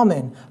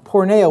common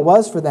porneia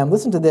was for them.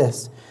 Listen to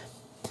this.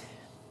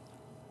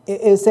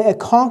 It is a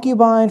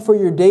concubine for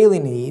your daily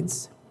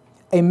needs,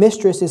 a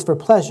mistress is for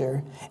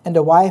pleasure, and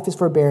a wife is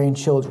for bearing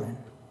children.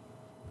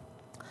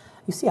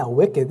 You see how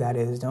wicked that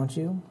is, don't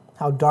you?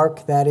 How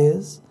dark that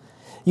is.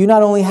 You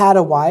not only had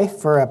a wife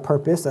for a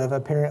purpose of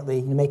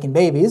apparently making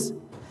babies,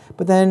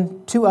 but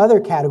then two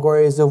other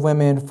categories of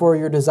women for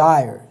your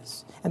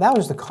desires. And that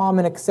was the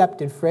common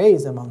accepted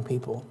phrase among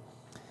people.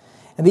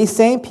 And these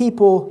same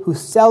people who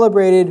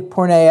celebrated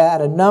porneia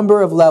at a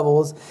number of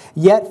levels,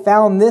 yet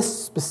found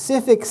this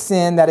specific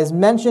sin that is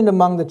mentioned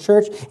among the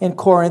church in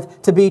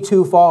Corinth to be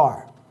too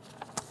far.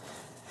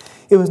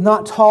 It was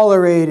not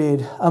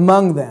tolerated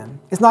among them.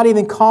 It's not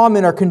even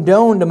common or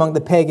condoned among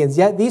the pagans,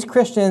 yet these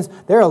Christians,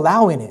 they're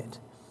allowing it.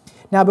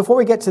 Now, before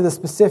we get to the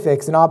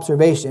specifics and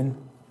observation,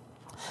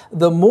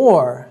 the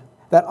more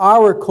that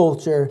our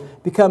culture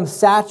becomes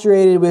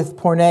saturated with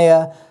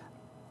porneia,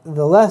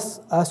 the less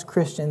us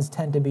Christians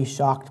tend to be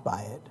shocked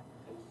by it.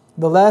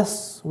 The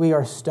less we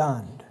are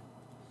stunned.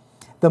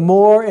 The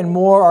more and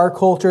more our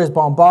culture is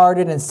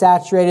bombarded and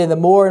saturated, the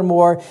more and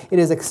more it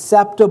is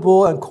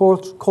acceptable and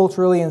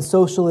culturally and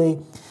socially,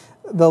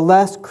 the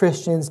less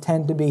Christians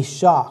tend to be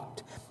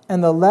shocked.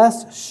 And the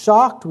less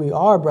shocked we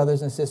are,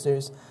 brothers and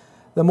sisters,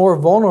 the more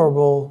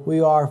vulnerable we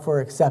are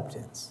for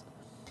acceptance.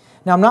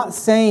 Now, I'm not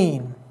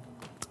saying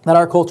that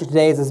our culture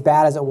today is as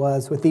bad as it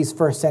was with these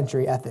first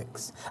century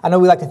ethics. I know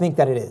we like to think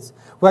that it is.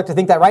 We like to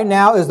think that right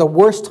now is the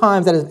worst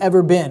times that has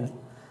ever been.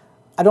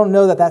 I don't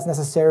know that that's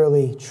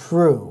necessarily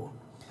true.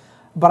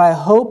 But I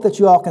hope that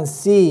you all can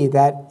see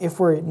that if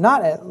we're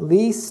not at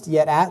least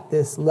yet at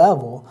this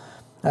level,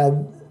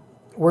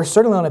 we're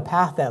certainly on a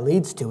path that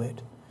leads to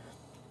it.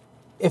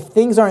 If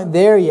things aren't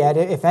there yet,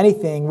 if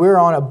anything, we're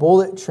on a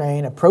bullet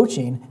train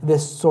approaching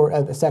this sort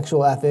of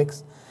sexual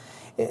ethics.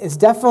 It's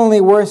definitely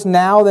worse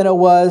now than it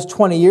was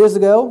 20 years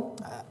ago.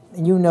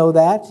 You know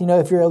that. You know,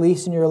 if you're at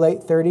least in your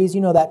late 30s,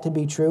 you know that to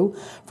be true.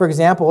 For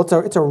example,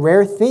 it's a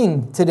rare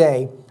thing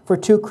today for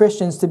two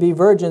Christians to be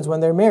virgins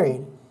when they're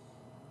married.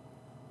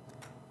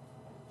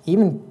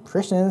 Even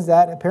Christians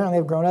that apparently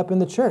have grown up in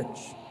the church.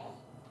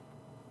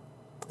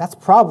 That's a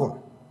problem.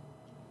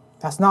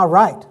 That's not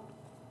right.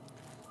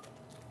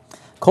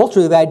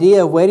 Culturally, the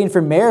idea of waiting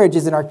for marriage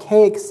is an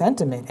archaic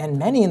sentiment, and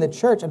many in the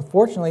church,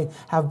 unfortunately,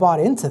 have bought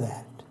into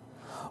that.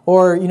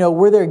 Or,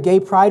 were there gay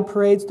pride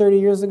parades 30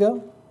 years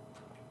ago?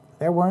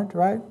 There weren't,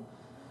 right?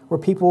 Where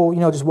people,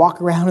 just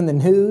walk around in the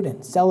nude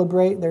and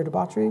celebrate their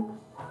debauchery?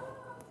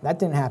 That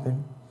didn't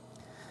happen.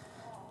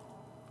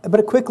 But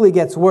it quickly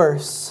gets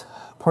worse.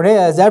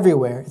 Porneia is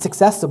everywhere. It's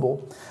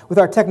accessible. With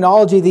our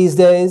technology these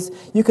days,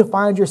 you can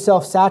find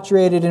yourself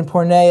saturated in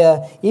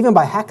porneia even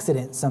by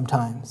accident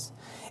sometimes.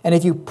 And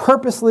if you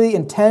purposely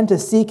intend to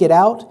seek it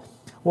out,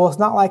 well, it's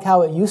not like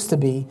how it used to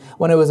be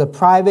when it was a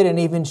private and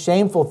even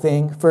shameful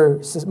thing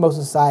for most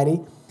society.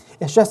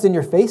 It's just in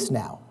your face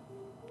now.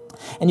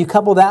 And you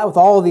couple that with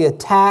all the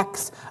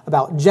attacks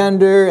about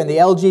gender and the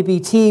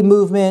LGBT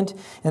movement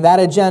and that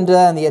agenda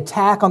and the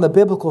attack on the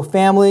biblical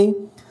family.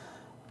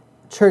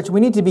 Church, we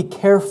need to be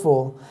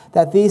careful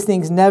that these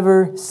things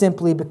never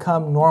simply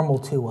become normal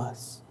to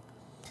us.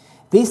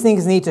 These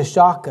things need to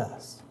shock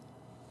us.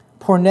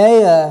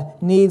 Porneia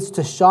needs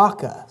to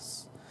shock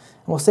us.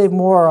 And we'll save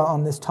more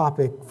on this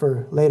topic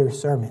for later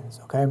sermons,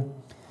 okay?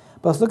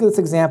 But let's look at this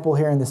example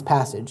here in this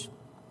passage,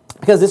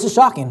 because this is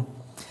shocking.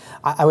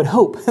 I would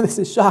hope this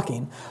is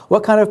shocking.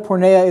 What kind of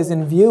porneia is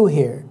in view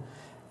here?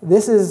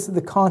 This is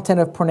the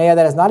content of porneia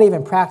that is not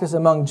even practiced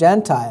among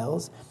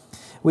Gentiles.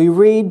 We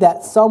read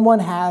that someone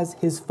has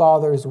his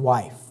father's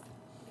wife.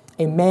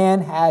 A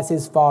man has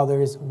his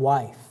father's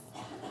wife.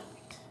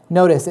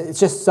 Notice, it's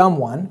just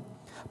someone.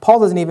 Paul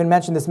doesn't even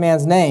mention this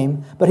man's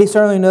name, but he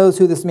certainly knows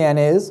who this man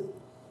is.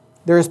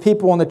 There's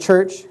people in the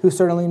church who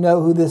certainly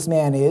know who this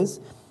man is.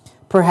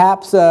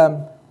 Perhaps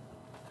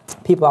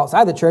people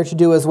outside the church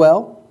do as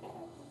well.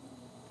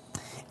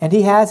 And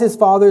he has his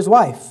father's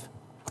wife,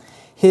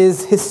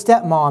 his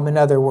stepmom, in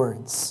other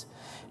words.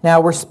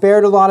 Now, we're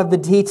spared a lot of the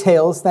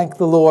details, thank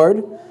the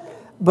Lord,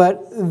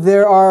 but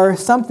there are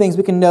some things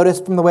we can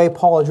notice from the way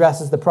Paul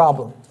addresses the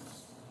problem.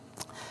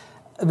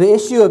 The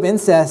issue of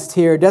incest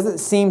here doesn't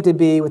seem to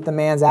be with the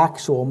man's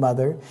actual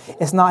mother.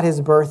 It's not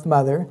his birth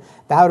mother.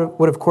 That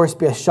would of course,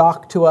 be a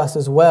shock to us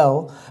as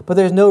well. But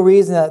there's no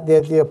reason that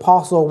the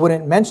apostle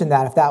wouldn't mention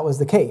that if that was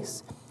the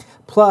case.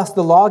 Plus,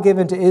 the law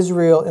given to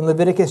Israel in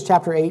Leviticus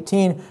chapter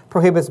 18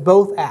 prohibits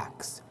both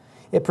acts.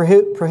 It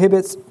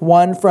prohibits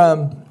one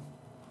from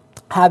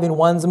having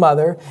one's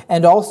mother,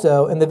 and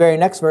also, in the very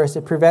next verse,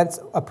 it prevents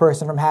a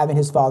person from having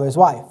his father's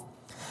wife.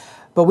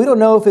 But we don't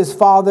know if his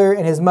father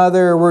and his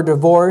mother were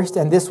divorced,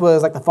 and this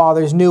was like the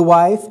father's new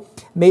wife.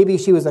 Maybe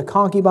she was a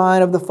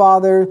concubine of the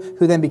father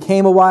who then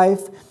became a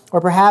wife. Or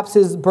perhaps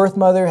his birth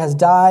mother has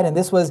died, and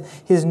this was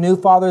his new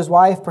father's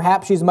wife.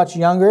 Perhaps she's much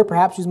younger.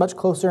 Perhaps she's much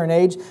closer in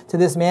age to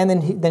this man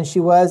than she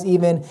was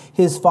even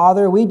his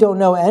father. We don't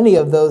know any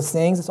of those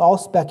things. It's all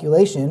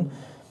speculation.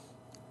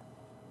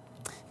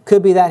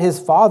 Could be that his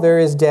father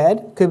is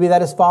dead. Could be that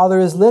his father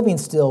is living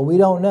still. We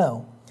don't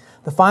know.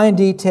 The fine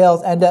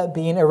details end up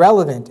being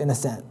irrelevant in a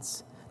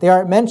sense. They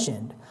aren't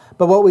mentioned.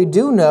 But what we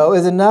do know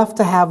is enough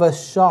to have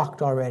us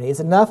shocked already. It's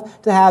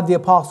enough to have the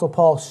Apostle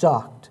Paul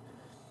shocked.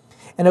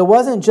 And it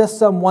wasn't just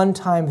some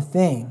one-time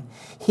thing.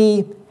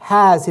 He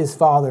has his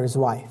father's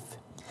wife.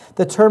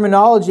 The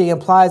terminology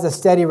implies a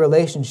steady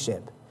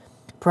relationship.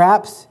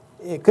 Perhaps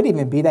it could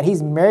even be that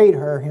he's married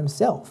her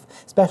himself,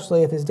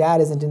 especially if his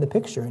dad isn't in the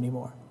picture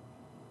anymore.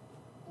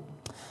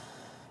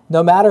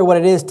 No matter what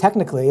it is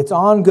technically, it's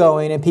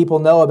ongoing and people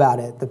know about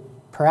it.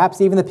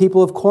 Perhaps even the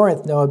people of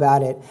Corinth know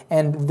about it,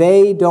 and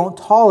they don't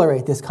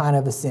tolerate this kind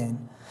of a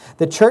sin.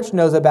 The church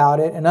knows about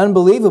it, and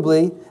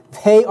unbelievably,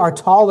 they are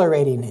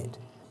tolerating it.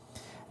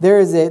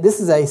 This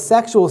is a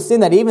sexual sin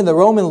that even the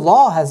Roman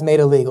law has made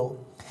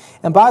illegal.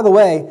 And by the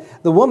way,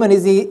 the woman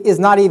is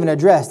not even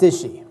addressed,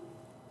 is she?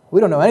 We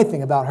don't know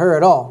anything about her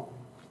at all.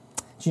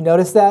 Did you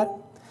notice that?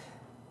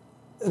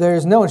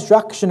 There's no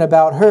instruction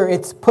about her.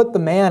 It's put the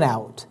man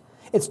out.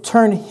 It's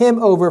turned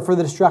him over for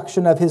the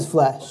destruction of his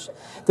flesh.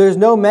 There's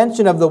no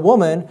mention of the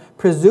woman,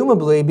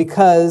 presumably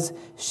because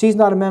she's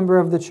not a member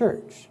of the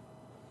church.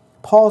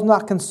 Paul's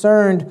not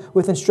concerned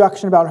with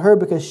instruction about her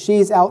because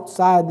she's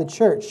outside the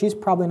church. She's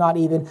probably not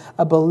even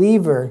a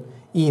believer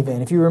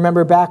even. If you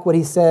remember back what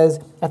he says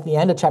at the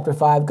end of chapter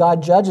 5,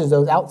 God judges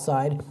those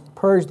outside,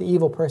 purge the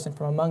evil person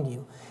from among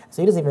you.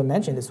 So he doesn't even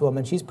mention this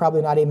woman. She's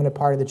probably not even a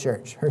part of the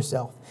church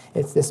herself.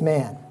 It's this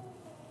man.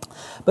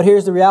 But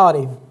here's the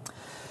reality.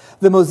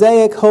 The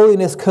Mosaic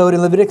Holiness Code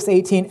in Leviticus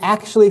 18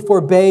 actually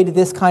forbade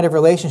this kind of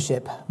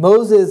relationship.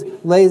 Moses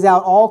lays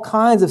out all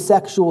kinds of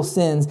sexual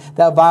sins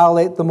that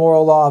violate the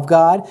moral law of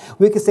God.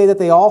 We could say that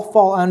they all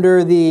fall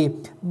under the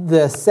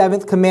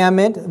seventh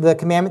commandment, the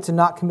commandment to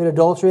not commit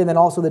adultery, and then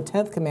also the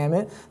 10th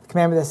commandment, the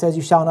commandment that says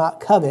you shall not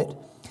covet.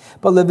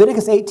 But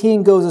Leviticus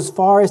 18 goes as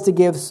far as to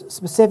give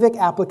specific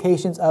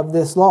applications of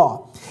this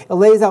law. It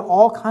lays out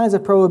all kinds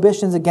of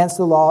prohibitions against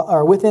the law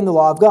or within the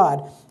law of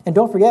God. And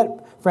don't forget,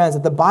 friends,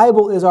 that the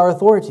Bible is our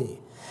authority.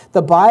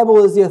 The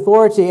Bible is the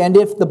authority, and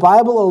if the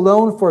Bible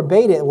alone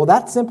forbade it, well,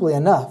 that's simply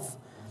enough.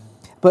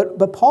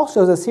 But Paul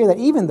shows us here that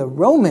even the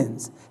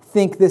Romans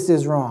think this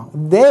is wrong.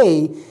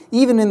 They,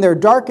 even in their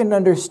darkened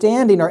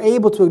understanding, are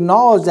able to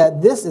acknowledge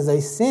that this is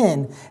a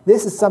sin.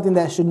 This is something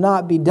that should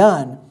not be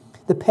done.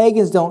 The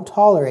pagans don't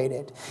tolerate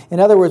it. In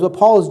other words, what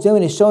Paul is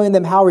doing is showing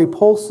them how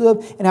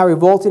repulsive and how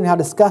revolting and how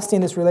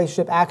disgusting this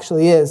relationship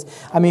actually is.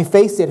 I mean,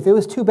 face it, if it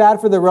was too bad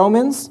for the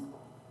Romans,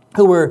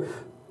 who were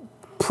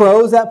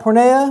pros at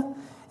porneia,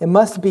 it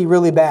must be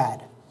really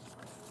bad.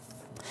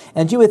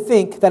 And you would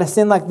think that a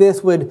sin like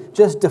this would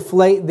just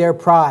deflate their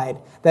pride,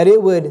 that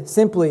it would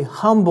simply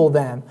humble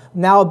them,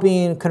 now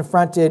being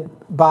confronted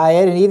by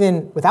it, and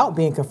even without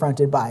being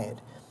confronted by it.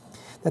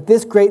 That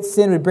this great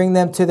sin would bring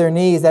them to their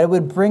knees, that it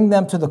would bring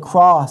them to the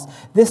cross.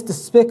 This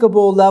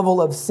despicable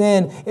level of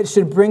sin, it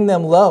should bring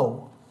them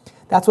low.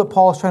 That's what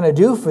Paul is trying to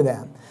do for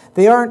them.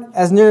 They aren't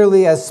as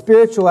nearly as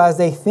spiritual as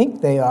they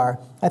think they are.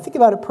 I think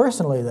about it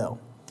personally, though.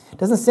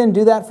 Doesn't sin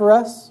do that for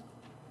us?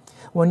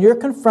 When you're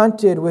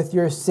confronted with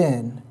your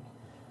sin,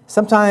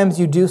 sometimes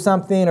you do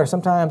something or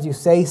sometimes you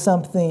say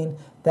something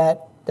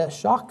that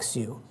shocks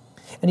you.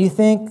 And you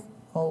think,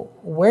 oh,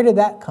 where did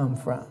that come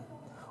from?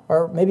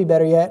 Or maybe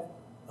better yet,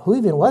 who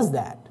even was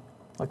that?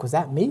 Like, was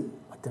that me?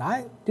 Like, did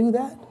I do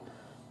that?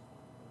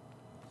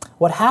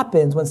 What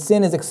happens when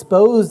sin is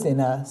exposed in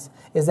us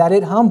is that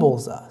it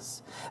humbles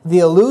us. The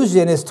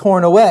illusion is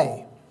torn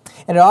away.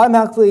 And it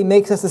automatically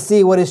makes us to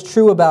see what is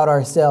true about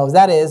ourselves.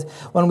 That is,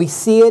 when we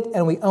see it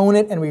and we own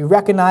it and we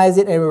recognize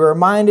it and we're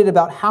reminded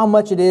about how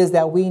much it is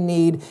that we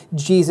need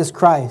Jesus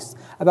Christ,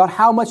 about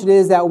how much it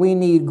is that we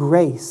need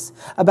grace,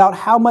 about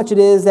how much it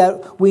is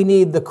that we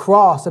need the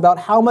cross, about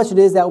how much it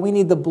is that we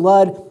need the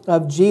blood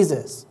of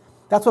Jesus.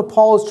 That's what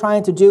Paul is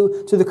trying to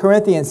do to the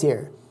Corinthians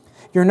here.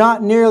 You're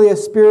not nearly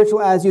as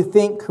spiritual as you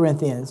think,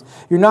 Corinthians.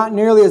 You're not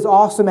nearly as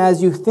awesome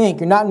as you think.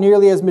 You're not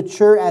nearly as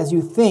mature as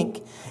you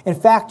think. In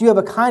fact, you have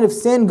a kind of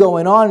sin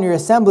going on in your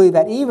assembly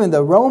that even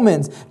the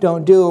Romans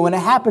don't do. When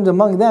it happens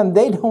among them,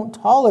 they don't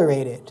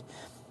tolerate it.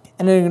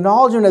 And an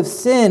acknowledgement of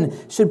sin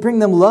should bring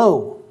them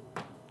low.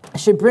 It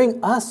should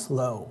bring us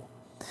low.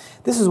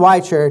 This is why,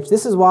 church,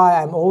 this is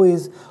why I'm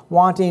always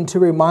wanting to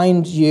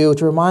remind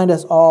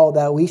us all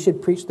that we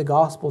should preach the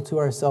gospel to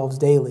ourselves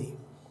daily.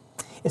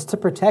 It's to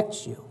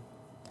protect you.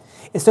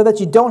 It's so that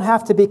you don't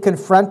have to be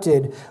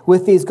confronted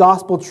with these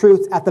gospel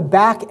truths at the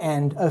back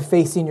end of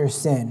facing your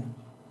sin.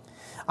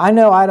 I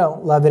know I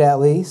don't love it, at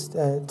least,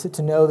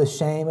 to know the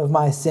shame of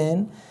my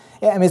sin.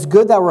 I mean, it's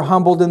good that we're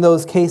humbled in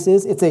those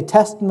cases. It's a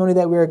testimony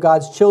that we are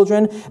God's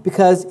children,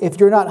 because if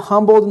you're not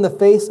humbled in the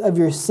face of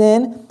your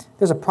sin,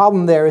 there's a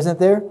problem there, isn't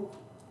there?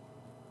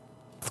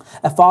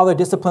 A father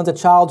disciplines a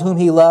child whom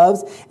he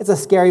loves. It's a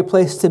scary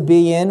place to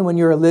be in when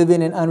you're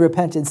living in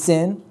unrepented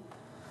sin.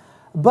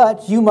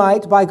 But you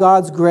might, by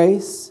God's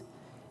grace,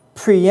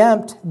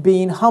 preempt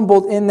being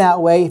humbled in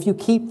that way if you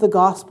keep the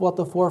gospel at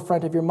the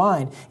forefront of your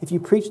mind, if you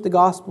preach the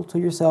gospel to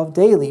yourself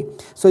daily.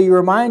 So you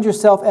remind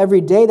yourself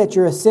every day that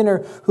you're a sinner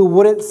who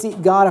wouldn't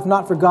seek God if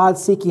not for God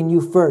seeking you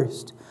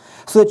first.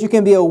 So that you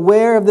can be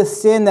aware of the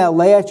sin that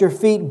lay at your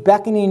feet,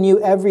 beckoning you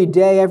every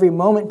day, every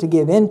moment to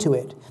give into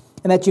it.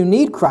 And that you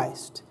need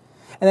Christ.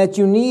 And that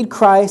you need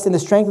Christ and the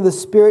strength of the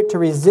Spirit to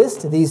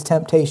resist these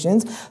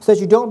temptations, so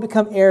that you don't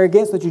become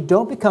arrogant, so that you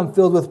don't become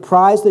filled with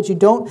pride, so that you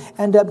don't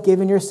end up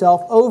giving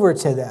yourself over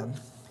to them.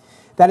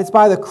 That it's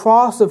by the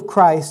cross of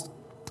Christ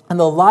and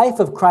the life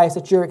of Christ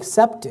that you're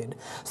accepted,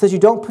 so that you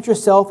don't put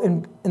yourself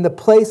in the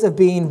place of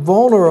being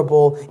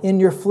vulnerable in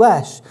your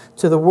flesh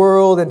to the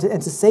world and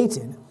to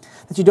Satan.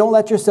 That you don't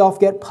let yourself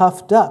get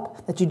puffed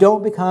up, that you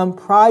don't become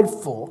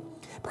prideful.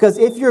 Because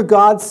if you're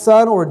God's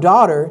son or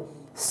daughter,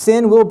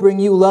 sin will bring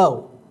you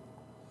low.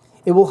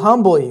 It will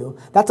humble you.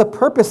 That's a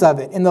purpose of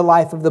it in the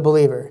life of the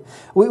believer.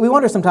 We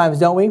wonder sometimes,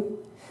 don't we?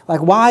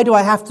 Like, why do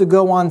I have to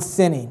go on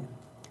sinning?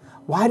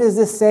 Why does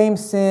this same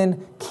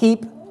sin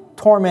keep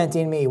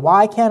tormenting me?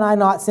 Why can't I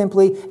not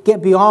simply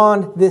get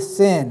beyond this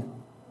sin?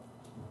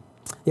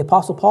 The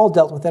Apostle Paul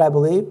dealt with it, I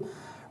believe.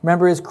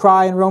 Remember his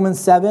cry in Romans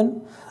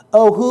 7?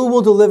 Oh, who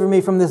will deliver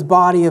me from this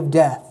body of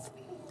death?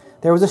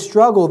 There was a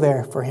struggle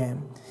there for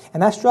him.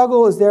 And that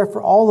struggle is there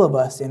for all of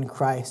us in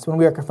Christ when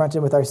we are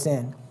confronted with our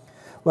sin.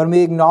 When we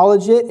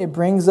acknowledge it, it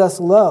brings us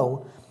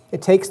low.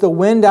 It takes the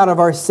wind out of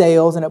our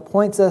sails and it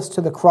points us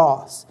to the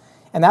cross.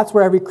 And that's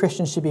where every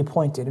Christian should be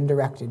pointed and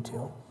directed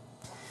to.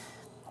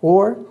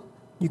 Or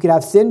you could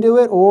have sin do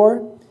it,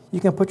 or you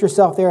can put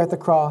yourself there at the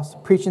cross,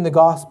 preaching the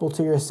gospel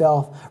to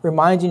yourself,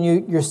 reminding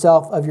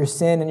yourself of your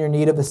sin and your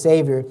need of a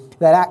Savior.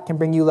 That act can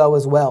bring you low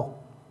as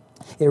well.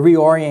 It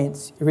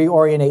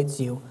reorientates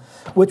you.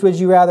 Which would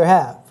you rather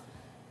have?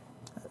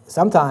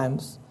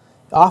 Sometimes,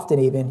 often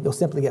even, you'll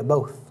simply get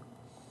both.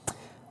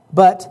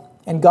 But,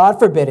 and God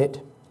forbid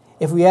it,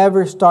 if we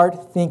ever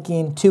start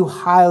thinking too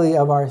highly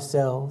of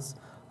ourselves,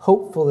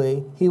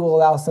 hopefully He will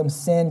allow some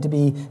sin to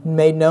be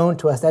made known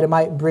to us, that it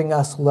might bring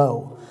us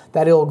low,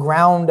 that it will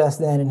ground us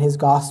then in His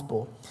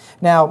gospel.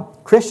 Now,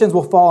 Christians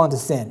will fall into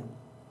sin.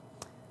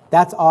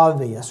 That's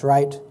obvious,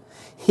 right?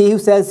 He who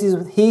says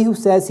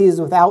he is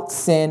without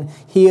sin,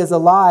 he is a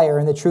liar,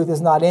 and the truth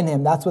is not in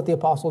him. That's what the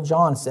Apostle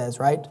John says,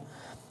 right?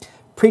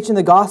 Preaching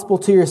the gospel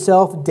to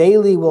yourself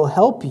daily will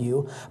help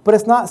you, but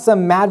it's not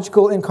some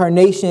magical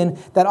incarnation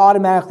that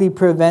automatically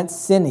prevents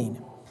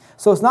sinning.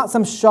 So it's not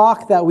some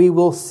shock that we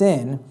will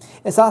sin.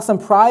 It's not some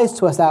prize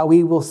to us that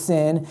we will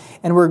sin,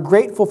 and we're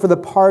grateful for the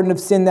pardon of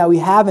sin that we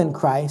have in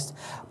Christ.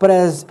 But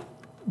as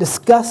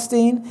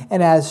disgusting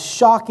and as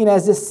shocking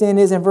as this sin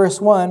is in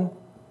verse 1,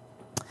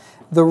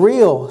 the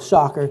real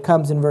shocker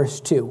comes in verse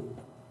 2.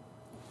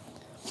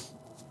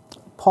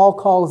 Paul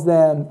calls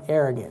them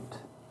arrogant.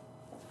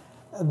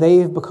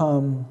 They've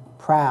become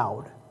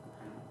proud.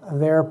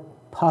 They're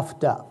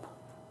puffed up.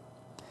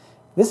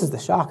 This is the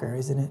shocker,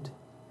 isn't it?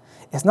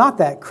 It's not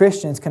that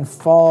Christians can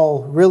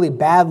fall really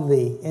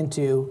badly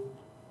into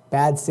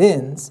bad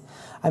sins.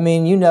 I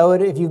mean, you know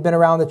it if you've been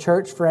around the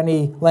church for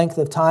any length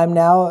of time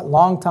now, a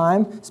long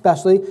time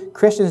especially.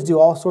 Christians do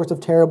all sorts of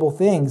terrible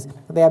things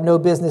that they have no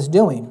business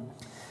doing.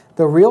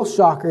 The real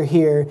shocker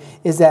here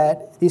is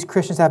that these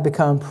Christians have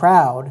become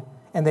proud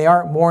and they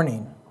aren't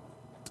mourning.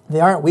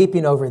 They aren't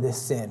weeping over this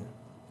sin.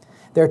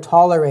 They're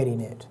tolerating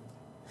it.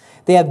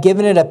 They have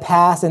given it a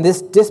pass, and this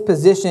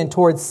disposition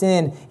towards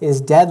sin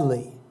is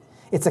deadly.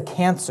 It's a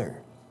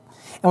cancer.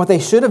 And what they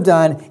should have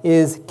done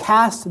is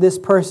cast this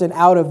person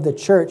out of the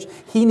church.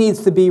 He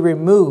needs to be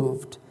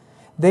removed.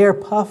 They are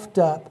puffed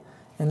up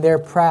and they're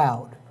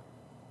proud.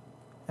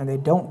 And they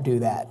don't do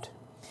that.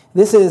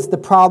 This is the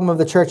problem of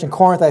the church in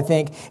Corinth, I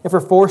think, if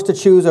we're forced to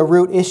choose a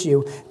root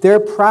issue. Their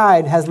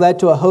pride has led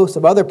to a host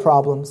of other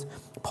problems.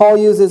 Paul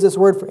uses this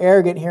word for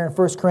arrogant here in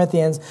 1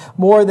 Corinthians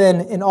more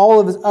than in all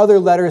of his other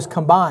letters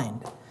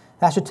combined.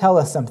 That should tell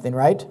us something,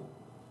 right?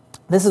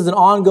 This is an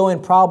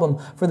ongoing problem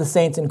for the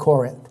saints in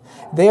Corinth.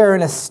 They are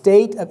in a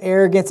state of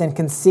arrogance and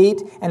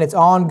conceit, and it's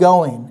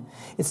ongoing.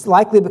 It's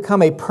likely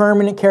become a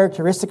permanent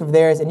characteristic of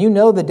theirs, and you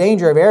know the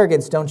danger of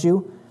arrogance, don't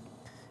you?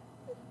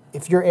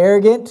 If you're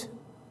arrogant,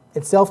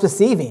 it's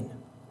self-deceiving.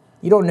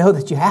 You don't know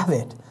that you have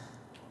it.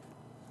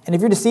 And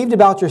if you're deceived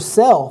about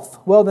yourself,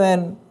 well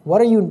then,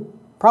 what are you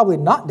probably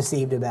not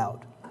deceived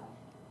about?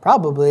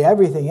 Probably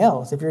everything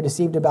else if you're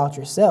deceived about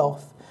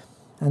yourself.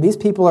 And these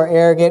people are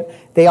arrogant.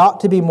 They ought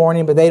to be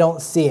mourning, but they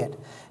don't see it.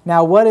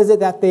 Now, what is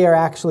it that they are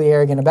actually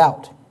arrogant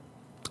about?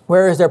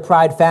 Where is their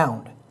pride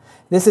found?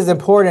 This is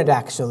important,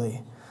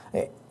 actually.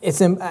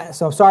 So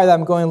I'm sorry that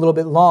I'm going a little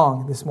bit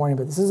long this morning,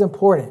 but this is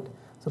important.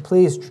 So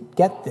please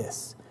get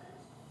this.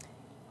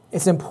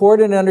 It's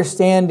important in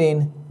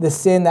understanding the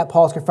sin that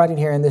Paul's confronting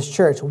here in this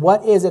church.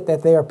 What is it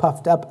that they are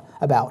puffed up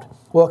about?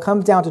 Well, it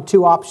comes down to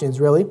two options,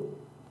 really.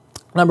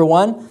 Number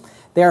one,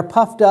 they are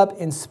puffed up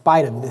in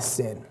spite of this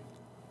sin.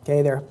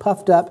 Okay, they're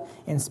puffed up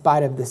in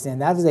spite of the sin.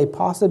 That is a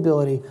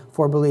possibility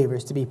for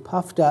believers, to be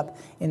puffed up,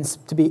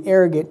 to be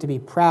arrogant, to be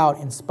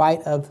proud in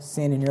spite of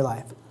sin in your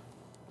life.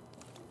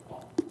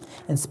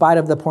 In spite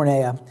of the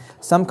porneia.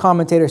 Some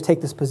commentators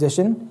take this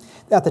position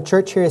that the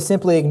church here is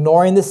simply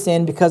ignoring the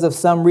sin because of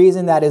some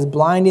reason that is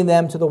blinding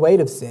them to the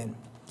weight of sin.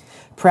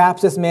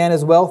 Perhaps this man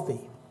is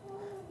wealthy.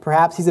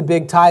 Perhaps he's a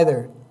big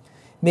tither.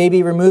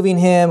 Maybe removing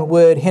him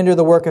would hinder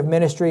the work of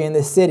ministry in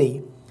this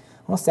city.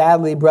 Well,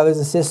 sadly, brothers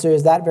and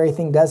sisters, that very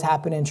thing does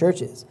happen in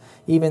churches,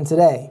 even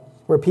today,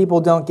 where people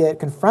don't get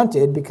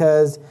confronted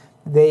because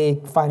they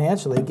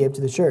financially give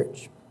to the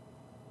church.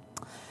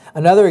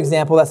 Another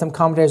example that some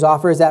commentators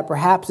offer is that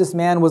perhaps this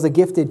man was a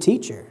gifted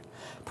teacher.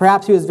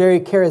 Perhaps he was very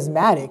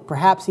charismatic.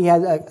 Perhaps he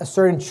had a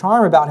certain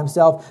charm about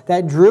himself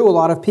that drew a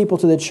lot of people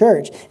to the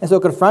church. And so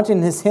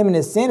confronting him and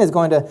his sin is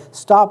going to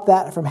stop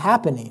that from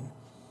happening.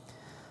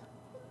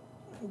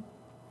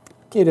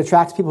 It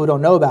attracts people who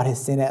don't know about his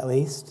sin, at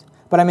least.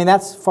 But I mean,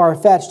 that's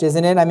far-fetched,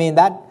 isn't it? I mean,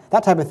 that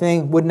type of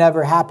thing would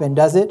never happen,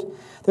 does it?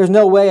 There's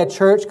no way a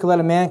church could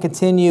let a man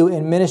continue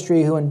in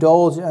ministry who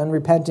indulged in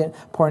unrepentant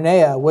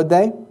porneia, would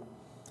they?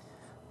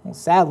 Well,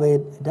 sadly,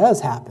 it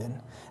does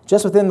happen.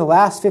 Just within the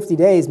last 50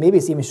 days, maybe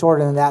it's even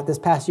shorter than that, this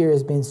past year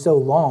has been so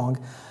long,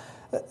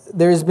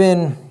 there's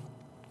been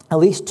at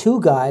least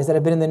two guys that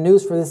have been in the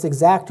news for this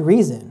exact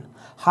reason.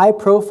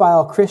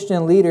 High-profile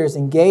Christian leaders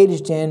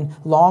engaged in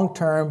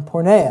long-term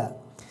porneia.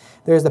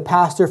 There's the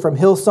pastor from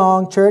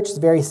Hillsong Church. It's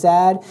very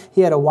sad.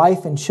 He had a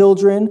wife and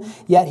children,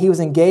 yet he was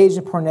engaged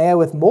in porneia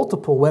with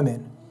multiple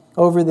women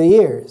over the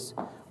years.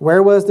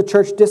 Where was the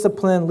church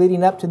discipline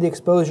leading up to the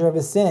exposure of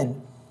his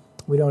sin?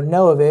 We don't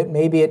know of it.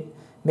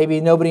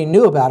 Maybe nobody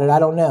knew about it. I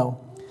don't know.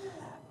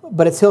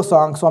 But it's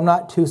Hillsong, so I'm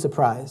not too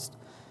surprised.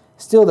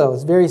 Still, though,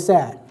 it's very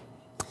sad.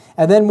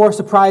 And then, more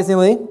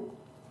surprisingly,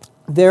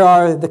 there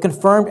are the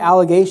confirmed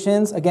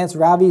allegations against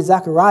Ravi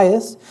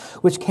Zacharias,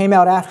 which came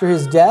out after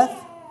his death.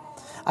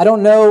 I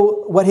don't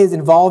know what his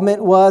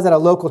involvement was at a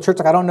local church.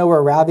 Like, I don't know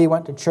where Ravi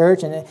went to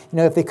church, and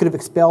if they could have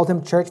expelled him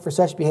from church for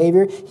such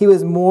behavior. He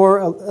was more,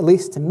 at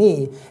least to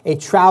me, a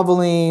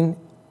traveling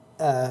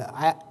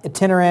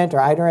itinerant,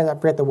 or I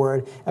forget the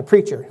word, a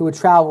preacher who would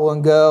travel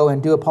and go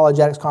and do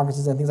apologetics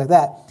conferences and things like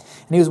that.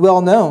 And he was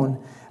well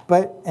known,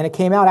 and it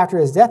came out after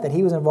his death that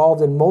he was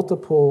involved in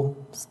multiple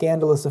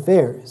scandalous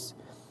affairs.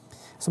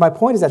 So my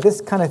point is that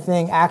this kind of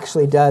thing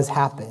actually does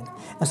happen.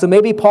 And so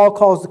maybe Paul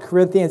calls the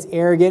Corinthians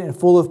arrogant and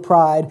full of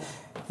pride,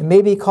 and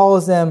maybe he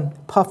calls them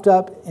puffed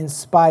up in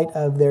spite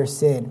of their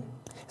sin.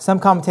 Some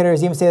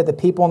commentators even say that the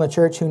people in the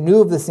church who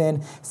knew of the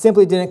sin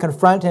simply didn't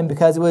confront him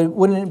because it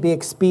wouldn't be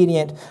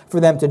expedient for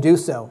them to do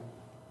so.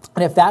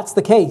 And if that's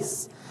the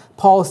case,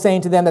 Paul is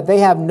saying to them that they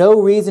have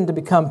no reason to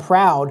become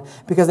proud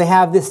because they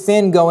have this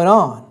sin going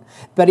on.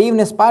 But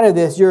even in spite of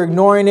this, you're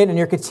ignoring it and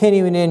you're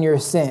continuing in your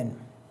sin.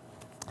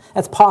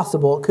 That's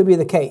possible. It could be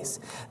the case.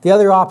 The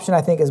other option,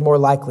 I think, is more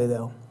likely,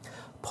 though.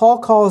 Paul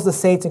calls the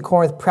saints in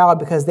Corinth proud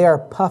because they are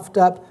puffed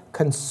up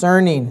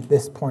concerning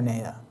this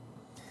porneia.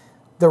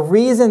 The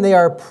reason they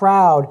are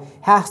proud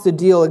has to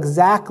deal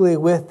exactly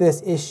with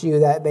this issue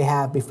that they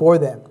have before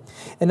them.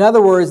 In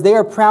other words, they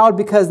are proud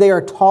because they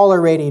are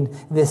tolerating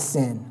this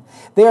sin.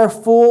 They are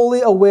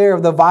fully aware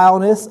of the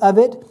vileness of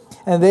it,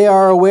 and they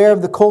are aware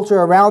of the culture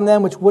around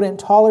them which wouldn't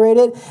tolerate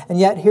it, and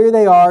yet here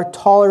they are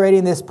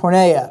tolerating this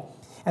porneia,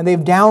 and they've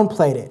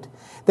downplayed it.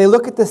 They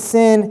look at the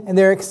sin and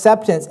their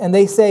acceptance, and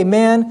they say,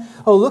 man,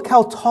 oh, look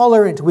how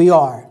tolerant we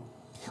are.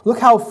 Look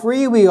how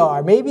free we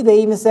are. Maybe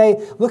they even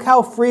say, look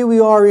how free we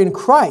are in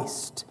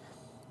Christ.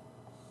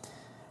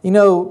 You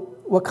know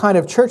what kind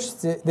of church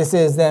this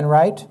is then,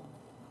 right?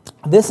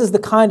 This is the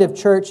kind of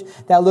church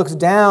that looks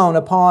down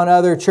upon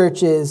other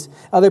churches,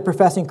 other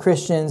professing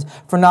Christians,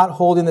 for not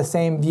holding the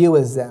same view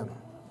as them.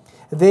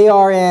 They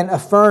are an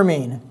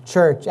affirming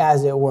church,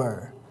 as it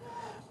were.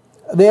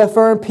 They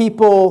affirm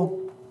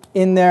people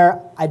in their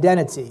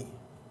identity.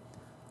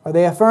 Or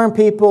they affirm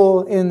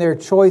people in their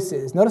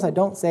choices. Notice I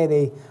don't say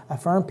they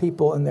affirm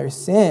people in their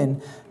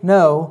sin.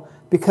 No,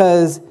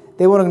 because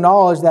they won't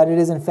acknowledge that it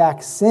is in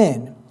fact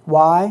sin.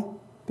 Why?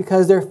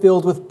 Because they're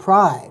filled with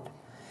pride.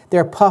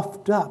 They're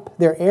puffed up.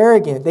 They're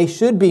arrogant. They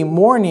should be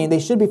mourning. They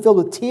should be filled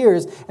with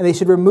tears, and they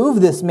should remove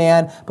this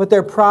man, but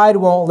their pride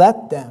won't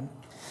let them.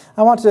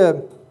 I want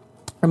to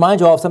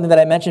remind you all of something that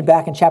I mentioned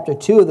back in chapter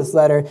 2 of this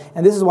letter,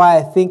 and this is why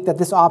I think that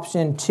this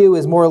option 2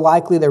 is more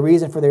likely the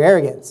reason for their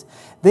arrogance.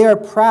 They are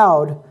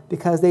proud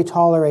because they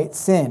tolerate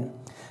sin.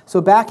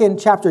 So back in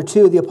chapter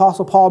 2, the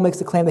Apostle Paul makes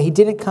the claim that he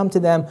didn't come to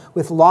them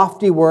with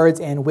lofty words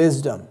and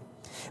wisdom,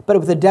 but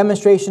with a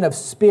demonstration of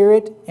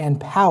spirit and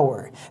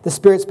power. The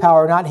Spirit's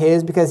power, not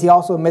his, because he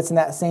also admits in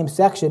that same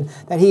section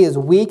that he is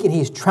weak and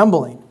he's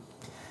trembling,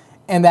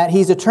 and that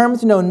he's determined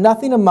to know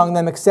nothing among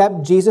them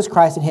except Jesus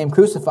Christ and him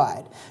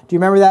crucified. Do you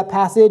remember that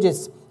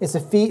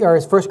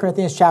it's 1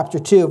 Corinthians chapter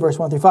 2, verse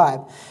 1 through 5.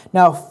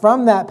 Now,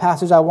 from that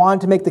passage, I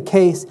wanted to make the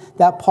case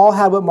that Paul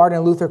had what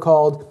Martin Luther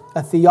called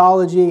a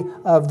theology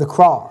of the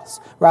cross,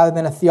 rather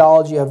than a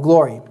theology of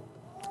glory.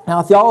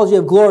 Now, a theology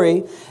of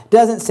glory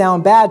doesn't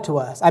sound bad to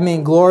us. I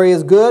mean, glory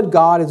is good.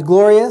 God is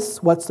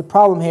glorious. What's the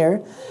problem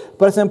here?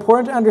 But it's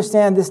important to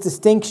understand this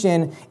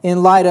distinction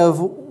in light of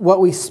what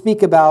we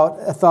speak about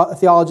a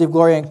theology of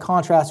glory in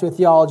contrast to a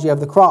theology of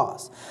the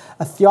cross.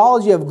 A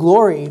theology of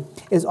glory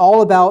is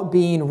all about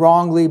being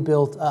wrongly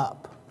built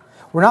up.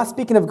 We're not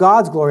speaking of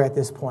God's glory at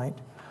this point.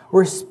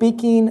 We're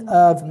speaking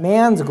of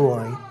man's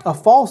glory, a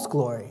false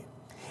glory.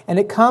 And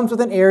it comes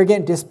with an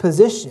arrogant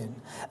disposition,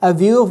 a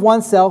view of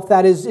oneself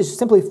that is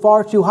simply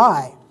far too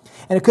high.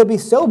 And it could be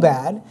so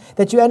bad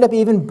that you end up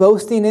even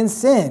boasting in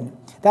sin.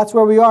 That's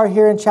where we are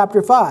here in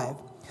chapter 5.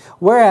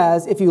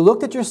 Whereas if you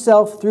looked at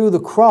yourself through the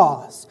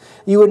cross,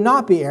 you would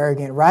not be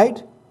arrogant,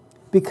 right?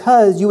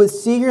 Because you would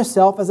see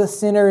yourself as a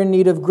sinner in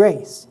need of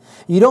grace.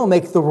 You don't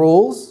make the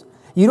rules.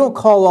 You don't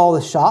call all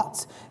the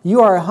shots.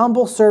 You are a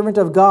humble servant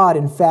of God,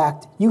 in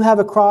fact. You have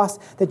a cross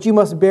that you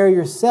must bear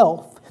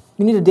yourself.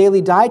 You need to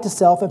daily die to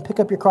self and pick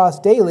up your cross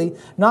daily,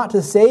 not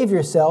to save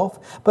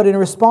yourself, but in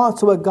response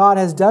to what God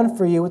has done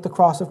for you with the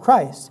cross of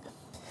Christ.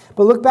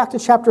 But look back to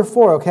chapter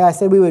 4, okay? I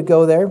said we would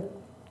go there.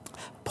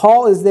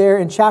 Paul is there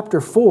in chapter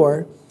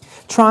 4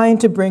 trying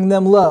to bring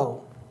them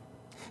low,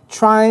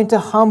 trying to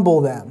humble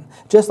them,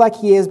 just like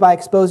he is by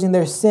exposing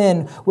their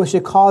sin, which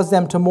should cause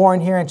them to mourn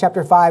here in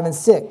chapter 5 and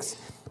 6.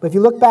 But if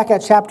you look back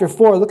at chapter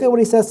 4, look at what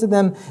he says to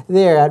them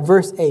there at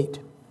verse 8.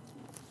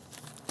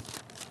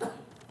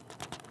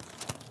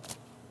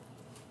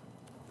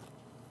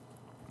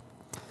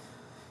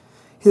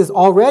 He says,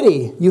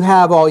 already you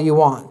have all you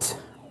want.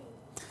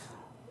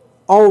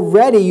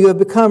 Already you have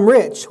become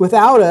rich.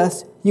 Without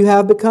us, you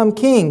have become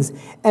kings.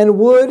 And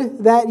would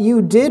that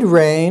you did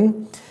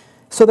reign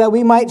so that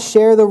we might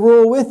share the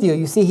rule with you.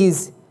 You see,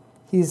 he's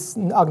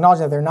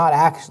acknowledging that they're not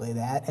actually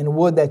that. And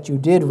would that you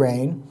did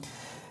reign.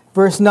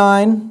 Verse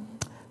 9,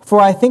 for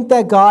I think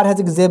that God has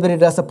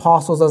exhibited us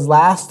apostles as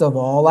last of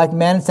all, like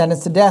men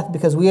sentenced to death,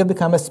 because we have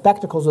become as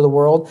spectacles of the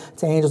world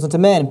to angels and to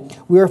men.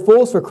 We are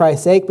fools for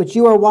Christ's sake, but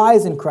you are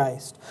wise in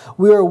Christ.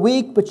 We are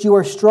weak, but you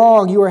are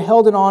strong. You are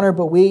held in honor,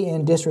 but we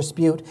in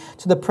disrepute.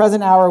 To the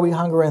present hour we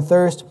hunger and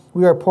thirst.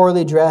 We are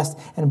poorly dressed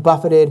and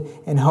buffeted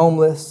and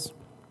homeless.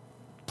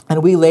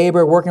 And we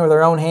labor, working with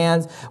our own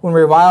hands. When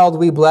reviled,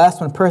 we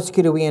bless. When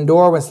persecuted, we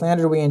endure. When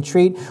slandered, we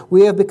entreat.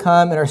 We have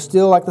become and are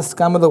still like the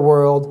scum of the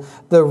world,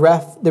 the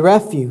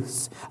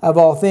refuse of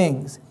all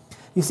things.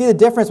 You see the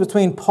difference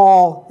between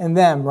Paul and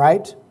them,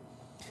 right?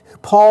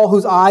 Paul,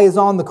 whose eye is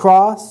on the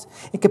cross,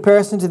 in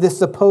comparison to this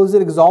supposed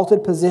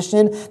exalted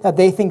position that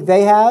they think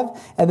they have.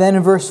 And then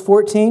in verse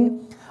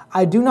 14,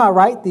 I do not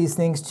write these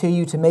things to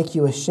you to make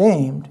you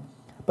ashamed,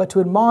 but to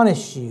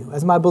admonish you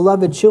as my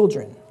beloved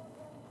children.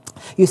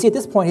 You see, at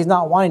this point, he's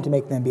not wanting to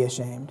make them be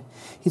ashamed.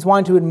 He's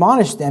wanting to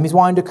admonish them. He's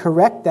wanting to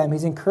correct them.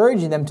 He's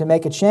encouraging them to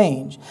make a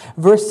change.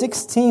 Verse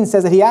 16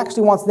 says that he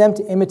actually wants them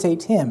to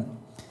imitate him.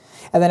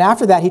 And then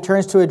after that, he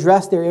turns to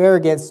address their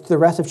arrogance to the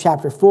rest of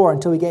chapter 4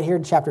 until we get here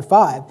to chapter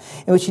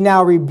 5, in which he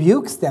now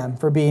rebukes them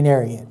for being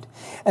arrogant.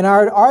 And I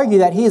would argue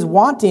that he is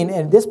wanting,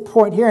 at this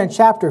point here in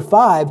chapter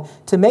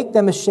 5, to make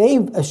them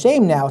ashamed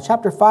now.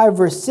 Chapter 5,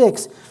 verse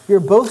 6,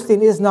 your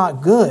boasting is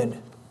not good.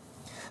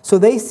 So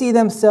they see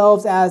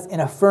themselves as an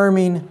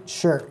affirming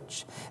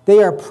church.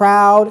 They are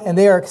proud and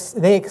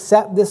they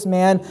accept this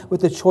man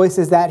with the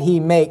choices that he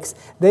makes.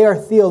 They are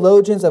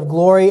theologians of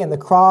glory, and the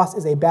cross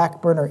is a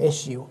back burner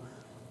issue.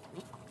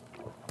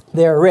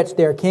 They are rich,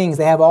 they are kings,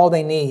 they have all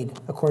they need,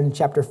 according to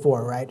chapter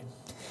 4, right?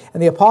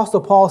 And the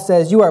Apostle Paul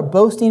says, you are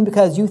boasting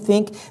because you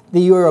think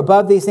that you are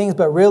above these things,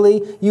 but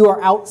really you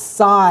are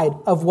outside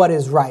of what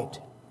is right.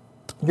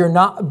 You're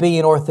not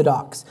being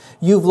orthodox.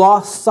 You've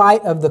lost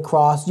sight of the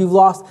cross. You've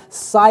lost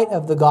sight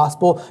of the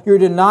gospel. You're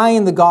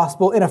denying the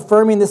gospel and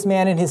affirming this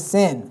man in his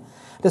sin.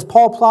 Does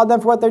Paul applaud them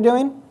for what they're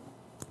doing?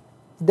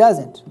 He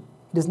doesn't.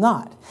 He does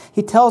not.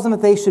 He tells them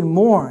that they should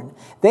mourn.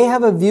 They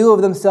have a view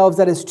of themselves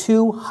that is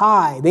too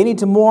high. They need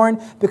to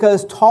mourn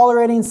because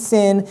tolerating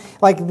sin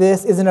like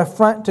this is an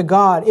affront to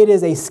God. It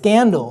is a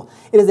scandal.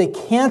 It is a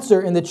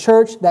cancer in the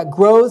church that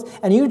grows,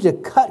 and you need to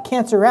cut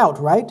cancer out,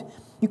 right?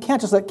 You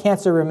can't just let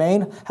cancer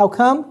remain. How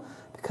come?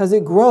 Because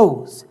it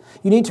grows.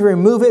 You need to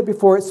remove it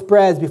before it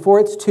spreads, before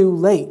it's too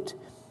late.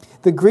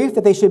 The grief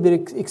that they should be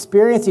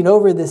experiencing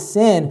over this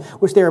sin,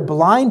 which they are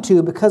blind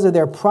to because of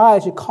their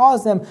pride, should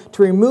cause them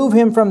to remove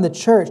him from the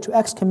church, to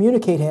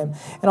excommunicate him.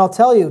 And I'll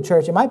tell you,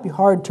 church, it might be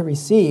hard to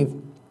receive,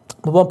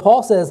 but when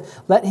Paul says,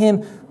 let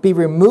him be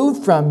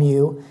removed from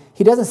you,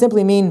 he doesn't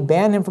simply mean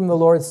ban him from the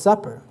Lord's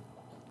Supper.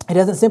 It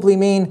doesn't simply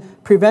mean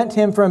prevent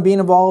him from being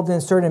involved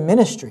in certain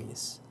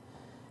ministries.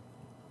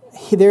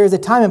 There is a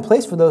time and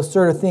place for those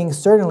sort of things,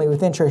 certainly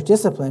within church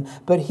discipline,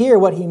 but here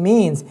what he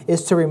means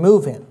is to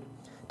remove him,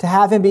 to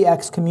have him be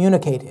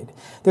excommunicated.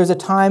 There's a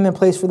time and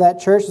place for that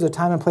church. There's a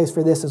time and place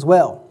for this as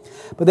well.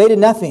 But they did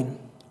nothing.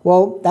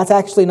 Well, that's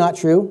actually not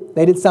true.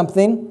 They did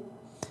something.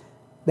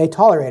 They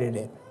tolerated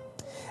it.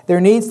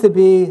 There needs to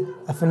be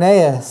a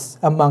Phinehas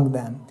among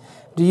them.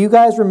 Do you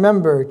guys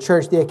remember,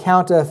 church, the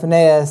account of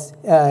Phinehas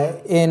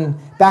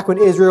back when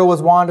Israel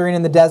was wandering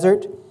in the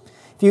desert?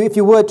 If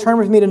you would, turn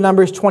with me to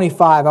Numbers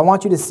 25. I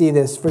want you to see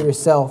this for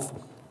yourself.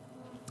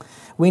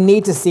 We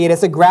need to see it.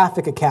 It's a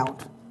graphic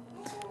account.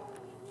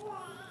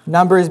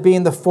 Numbers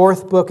being the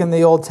fourth book in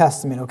the Old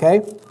Testament,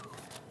 okay?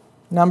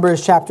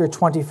 Numbers chapter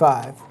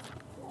 25.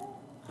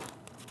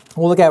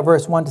 We'll look at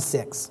verse 1 to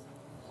 6.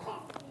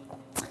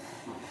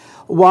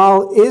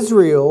 While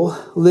Israel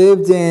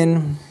lived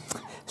in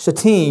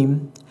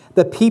Shittim,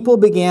 the people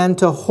began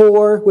to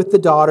whore with the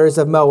daughters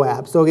of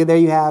Moab. So there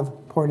you have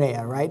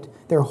porneia, right?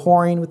 They're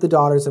whoring with the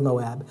daughters of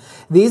Moab.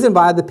 These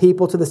invited the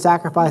people to the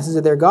sacrifices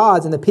of their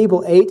gods, and the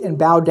people ate and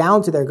bowed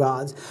down to their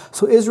gods.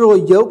 So Israel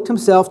yoked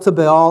himself to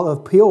Baal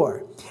of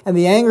Peor, and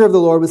the anger of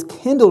the Lord was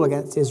kindled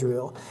against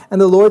Israel.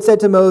 And the Lord said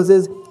to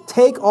Moses,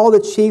 "Take all the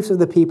chiefs of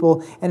the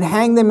people and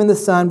hang them in the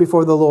sun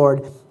before the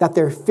Lord, that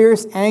their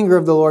fierce anger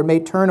of the Lord may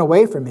turn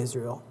away from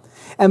Israel."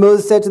 And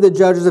Moses said to the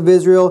judges of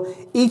Israel,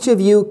 "Each of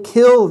you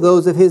kill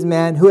those of his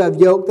men who have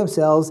yoked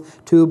themselves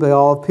to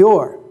Baal of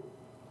Peor."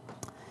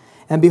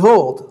 And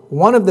behold,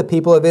 one of the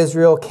people of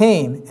Israel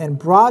came and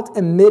brought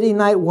a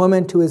Midianite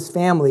woman to his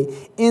family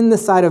in the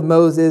sight of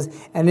Moses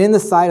and in the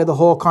sight of the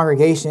whole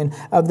congregation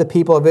of the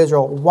people of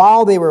Israel,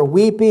 while they were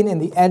weeping in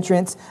the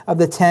entrance of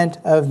the tent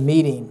of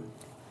meeting.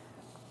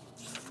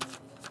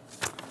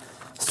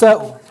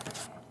 So,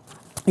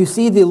 you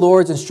see the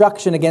Lord's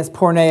instruction against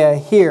porneia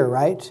here,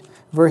 right?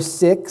 Verse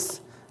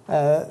 6,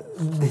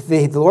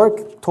 the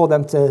Lord told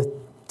them to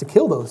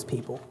kill those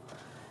people.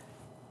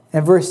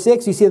 In verse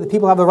 6, you see that the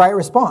people have the right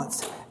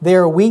response. They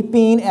are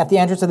weeping at the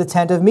entrance of the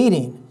tent of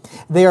meeting.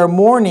 They are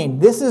mourning.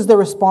 This is the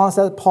response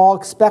that Paul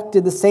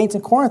expected the saints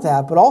in Corinth to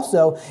have. But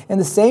also, in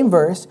the same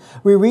verse,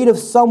 we read of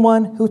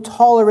someone who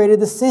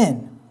tolerated the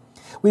sin.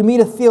 We meet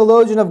a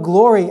theologian of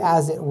glory,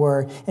 as it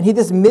were. And he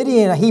brings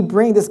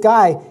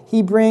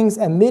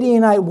a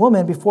Midianite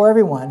woman before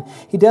everyone.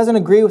 He doesn't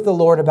agree with the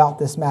Lord about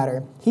this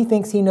matter. He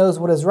thinks he knows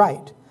what is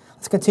right.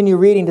 Let's continue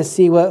reading to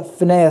see what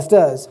Phinehas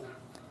does.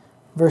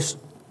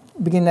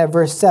 Beginning at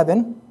verse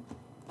 7.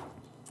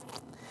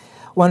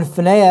 When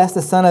Phinehas,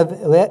 the son of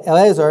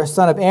Eleazar,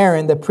 son of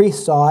Aaron, the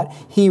priest, saw it,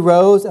 he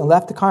rose and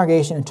left the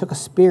congregation and took a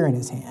spear in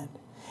his hand.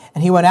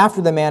 And he went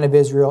after the man of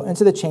Israel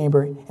into the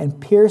chamber and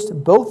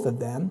pierced both of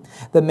them,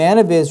 the man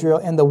of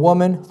Israel and the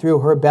woman through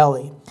her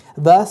belly.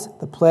 Thus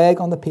the plague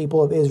on the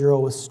people of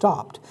Israel was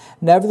stopped.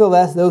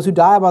 Nevertheless, those who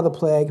died by the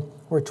plague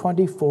were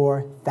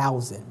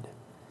 24,000.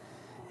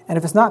 And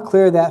if it's not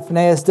clear that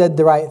Phinehas did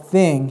the right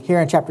thing here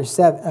in chapter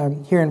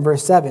 7, here in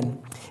verse 7,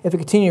 if we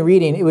continue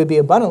reading, it would be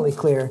abundantly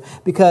clear,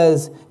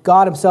 because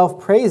God himself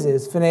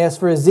praises Phinehas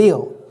for his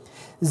zeal.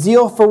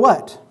 Zeal for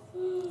what?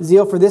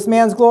 Zeal for this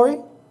man's glory?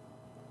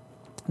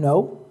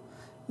 No.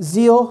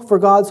 Zeal for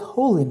God's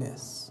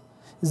holiness.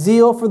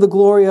 Zeal for the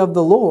glory of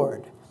the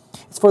Lord.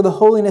 It's for the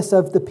holiness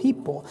of the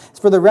people. It's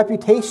for the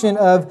reputation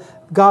of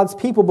God's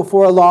people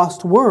before a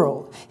lost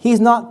world. He's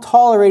not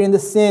tolerating the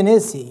sin,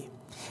 is he?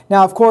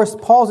 Now, of course,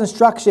 Paul's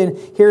instruction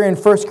here in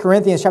 1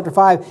 Corinthians chapter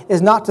 5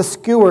 is not to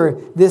skewer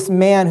this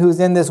man who's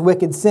in this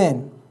wicked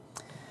sin.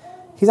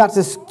 He's not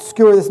to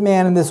skewer this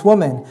man and this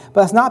woman.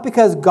 But it's not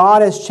because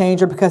God has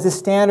changed or because his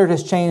standard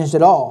has changed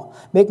at all.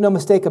 Make no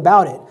mistake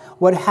about it.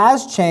 What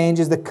has changed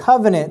is the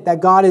covenant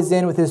that God is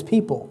in with his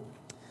people.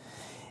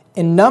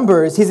 In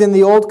Numbers, he's in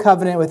the old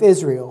covenant with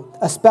Israel,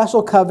 a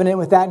special covenant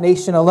with that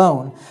nation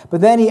alone.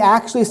 But then he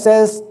actually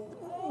says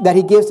that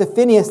he gives to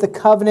Phinehas the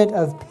covenant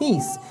of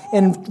peace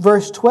in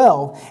verse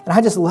 12. And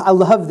I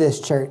love this,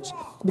 church,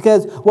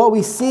 because what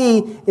we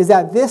see is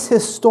that this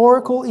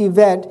historical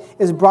event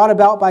is brought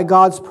about by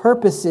God's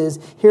purposes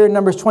here in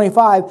Numbers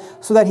 25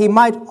 so that he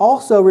might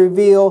also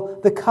reveal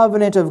the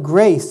covenant of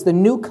grace, the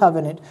new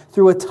covenant,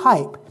 through a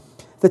type,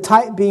 the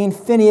type being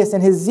Phinehas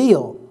and his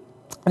zeal.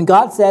 And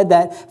God said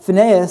that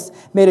Phinehas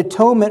made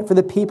atonement for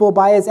the people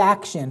by his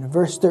action,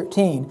 verse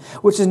 13,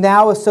 which is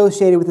now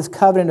associated with this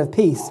covenant of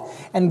peace.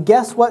 And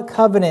guess what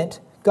covenant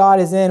God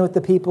is in with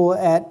the people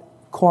at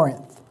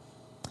Corinth?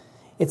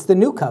 It's the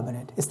new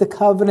covenant. It's the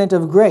covenant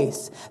of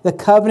grace, the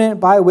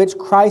covenant by which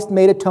Christ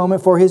made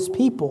atonement for his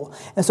people.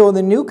 And so in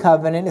the new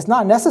covenant, it's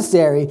not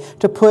necessary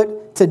to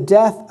put to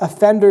death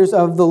offenders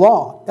of the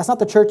law. That's not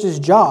the church's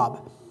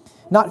job.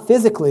 Not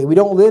physically. We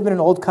don't live in an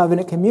old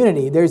covenant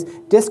community. There's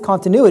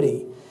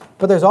discontinuity,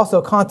 but there's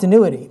also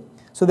continuity.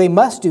 So they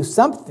must do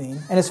something.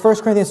 And it's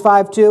 1 Corinthians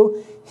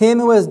 5:2, him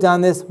who has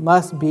done this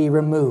must be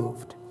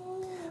removed.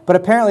 But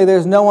apparently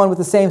there's no one with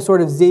the same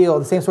sort of zeal,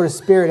 the same sort of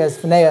spirit as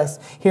Phinehas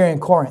here in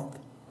Corinth.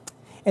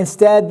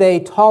 Instead, they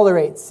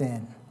tolerate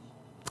sin.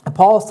 And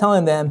Paul is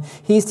telling them,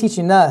 he's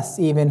teaching us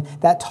even,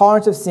 that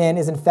tolerance of sin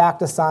is in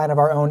fact a sign of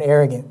our own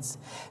arrogance.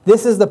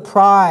 This is the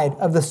pride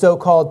of the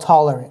so-called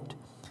tolerant.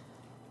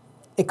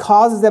 It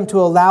causes them to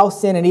allow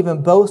sin and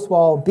even boast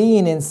while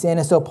being in sin.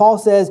 And so Paul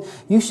says,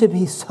 you should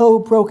be so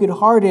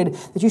brokenhearted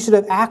that you should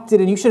have acted,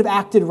 and you should have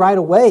acted right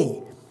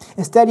away.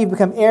 Instead, you've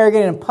become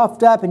arrogant and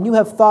puffed up, and you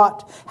have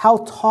thought how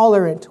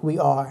tolerant we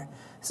are.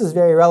 This is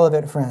very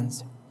relevant,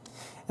 friends.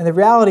 And the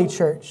reality,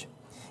 church,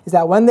 is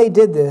that when they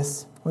did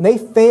this, when they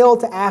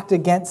failed to act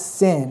against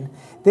sin,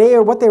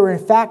 what they were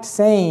in fact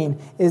saying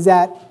is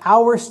that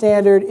our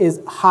standard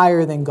is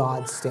higher than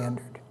God's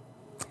standard.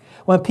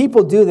 When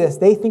people do this,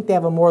 they think they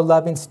have a more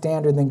loving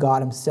standard than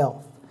God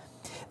himself.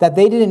 That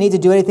they didn't need to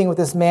do anything with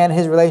this man and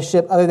his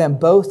relationship other than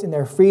boast in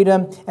their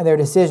freedom and their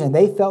decision.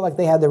 They felt like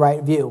they had the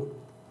right view.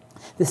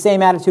 The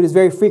same attitude is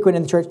very frequent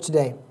in the church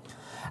today.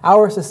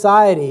 Our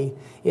society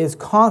is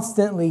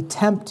constantly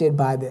tempted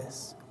by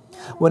this.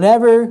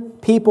 Whenever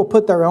people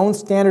put their own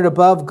standard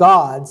above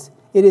God's,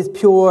 it is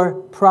pure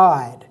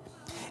pride.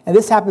 And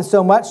this happens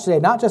so much today,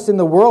 not just in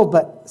the world,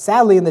 but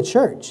sadly in the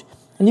church.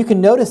 And you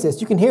can notice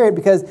this, you can hear it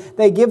because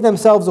they give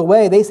themselves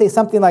away. They say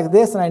something like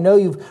this, and I know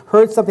you've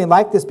heard something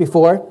like this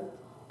before.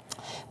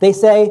 They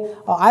say,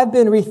 I've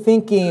been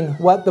rethinking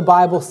what the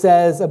Bible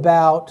says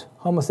about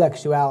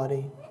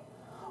homosexuality.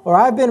 Or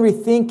I've been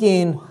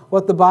rethinking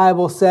what the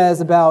Bible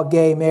says about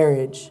gay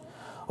marriage.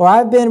 Or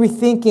I've been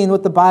rethinking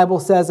what the Bible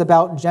says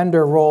about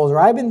gender roles. Or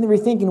I've been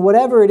rethinking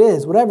whatever it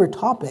is, whatever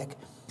topic.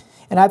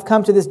 And I've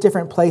come to this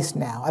different place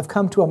now. I've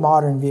come to a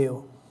modern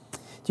view. Do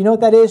you know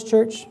what that is,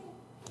 church?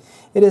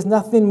 It is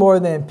nothing more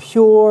than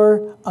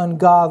pure,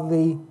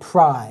 ungodly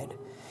pride.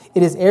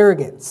 It is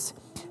arrogance.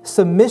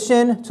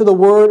 Submission to the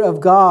Word of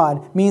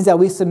God means that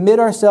we submit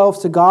ourselves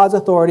to God's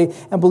authority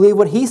and believe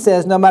what He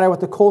says, no matter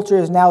what the culture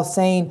is now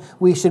saying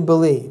we should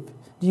believe.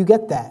 Do you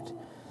get that?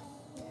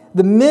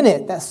 The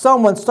minute that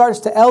someone starts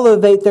to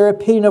elevate their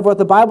opinion of what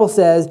the Bible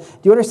says, do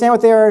you understand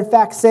what they are in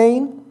fact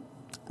saying?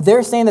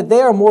 They're saying that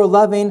they are more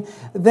loving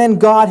than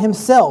God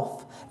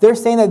Himself. They're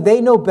saying that they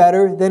know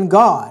better than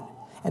God.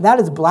 And that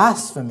is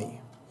blasphemy.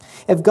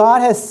 If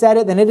God has said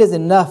it, then it is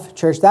enough,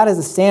 church. That is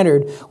the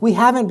standard. We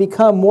haven't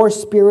become more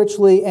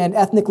spiritually and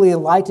ethnically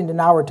enlightened in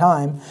our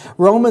time.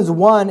 Romans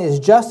 1 is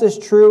just as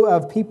true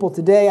of people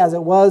today as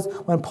it was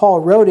when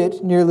Paul wrote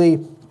it nearly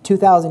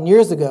 2,000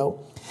 years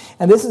ago.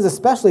 And this is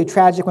especially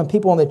tragic when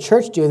people in the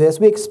church do this.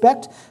 We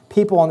expect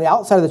people on the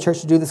outside of the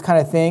church to do this kind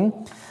of thing.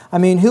 I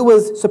mean, who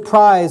was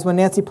surprised when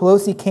Nancy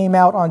Pelosi came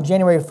out on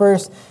January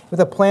 1st with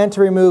a plan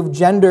to remove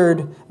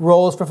gendered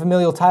roles for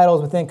familial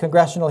titles within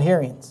congressional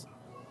hearings?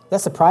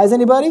 Does that surprise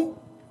anybody?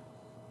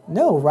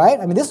 No, right?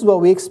 I mean, this is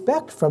what we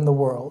expect from the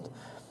world.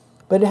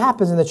 But it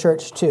happens in the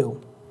church too.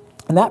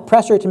 And that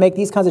pressure to make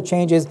these kinds of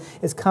changes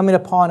is coming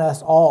upon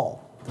us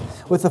all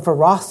with a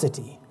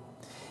ferocity.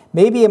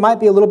 Maybe it might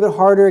be a little bit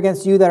harder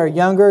against you that are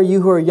younger,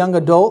 you who are young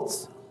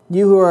adults,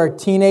 you who are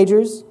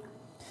teenagers.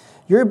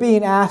 You're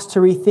being asked to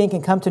rethink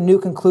and come to new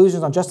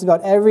conclusions on just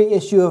about every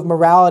issue of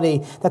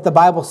morality that the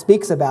Bible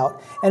speaks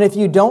about. And if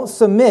you don't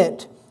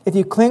submit, if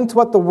you cling to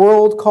what the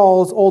world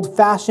calls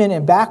old-fashioned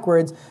and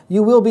backwards,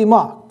 you will be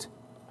mocked.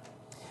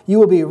 You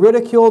will be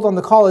ridiculed on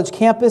the college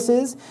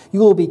campuses. You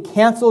will be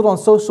canceled on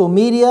social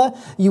media.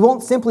 You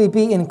won't simply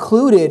be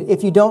included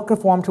if you don't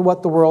conform to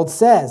what the world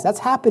says. That's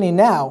happening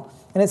now.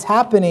 And it's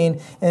happening,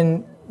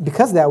 and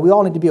because of that, we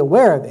all need to be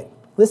aware of it.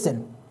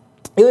 Listen,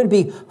 it would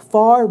be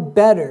far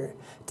better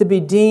to be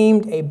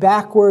deemed a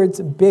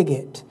backwards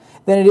bigot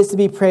than it is to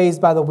be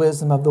praised by the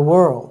wisdom of the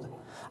world.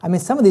 I mean,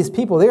 some of these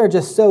people, they are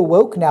just so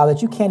woke now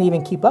that you can't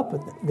even keep up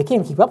with them. They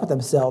can't even keep up with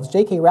themselves.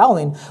 J.K.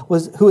 Rowling,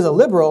 who was a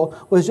liberal,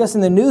 was just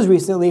in the news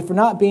recently for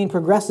not being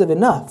progressive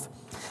enough.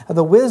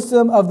 The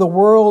wisdom of the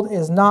world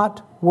is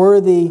not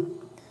worthy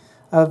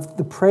of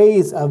the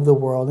praise of the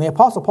world. And the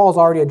Apostle Paul has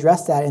already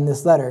addressed that in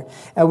this letter.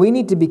 And we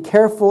need to be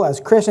careful as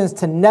Christians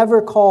to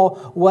never call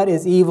what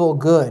is evil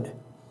good,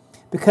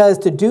 because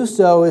to do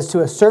so is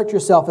to assert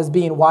yourself as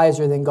being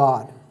wiser than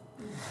God.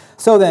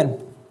 So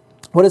then,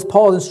 what is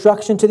Paul's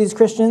instruction to these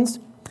Christians?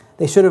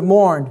 They should have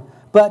mourned,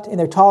 but in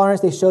their tolerance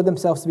they showed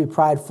themselves to be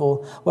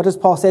prideful. What does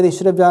Paul say they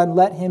should have done?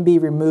 Let him be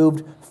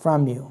removed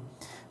from you.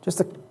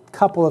 Just a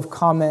couple of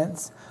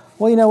comments.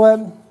 Well, you know what?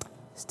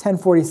 It's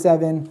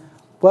 10:47.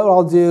 What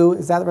I'll do,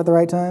 is that the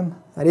right time?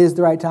 That is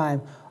the right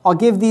time. I'll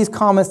give these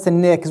comments to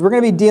Nick, because we're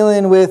going to be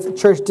dealing with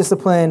church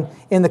discipline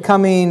in the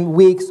coming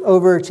weeks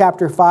over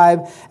chapter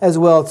 5 as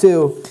well,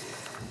 too.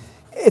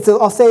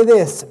 I'll say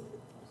this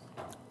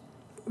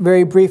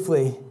very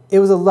briefly. It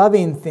was a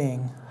loving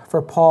thing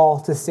for Paul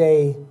to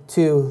say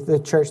to the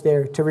church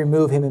there to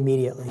remove him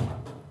immediately.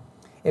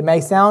 It may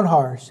sound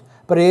harsh,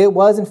 but it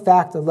was in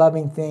fact a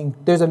loving thing.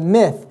 There's a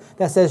myth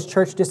that says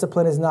church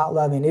discipline is not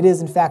loving. It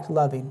is in fact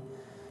loving.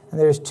 And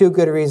there's two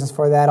good reasons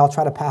for that. I'll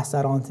try to pass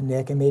that on to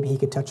Nick, and maybe he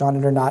could touch on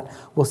it or not.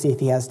 We'll see if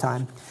he has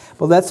time.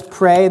 But let's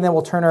pray, and then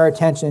we'll turn our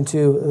attention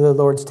to the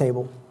Lord's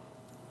table.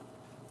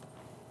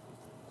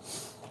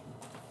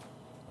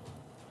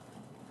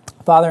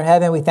 Father in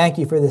heaven, we thank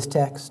you for this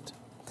text.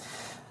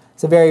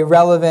 It's a very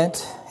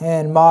relevant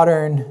and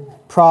modern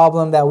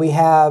problem that we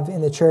have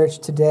in the church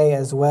today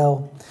as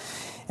well.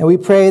 And we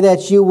pray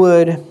that you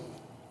would,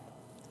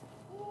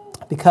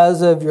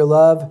 because of your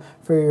love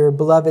for your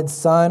beloved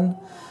Son,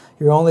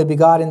 your only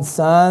begotten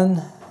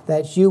Son,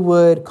 that you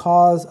would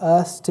cause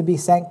us to be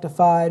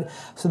sanctified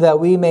so that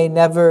we may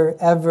never,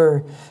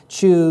 ever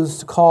choose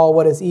to call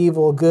what is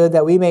evil good,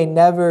 that we may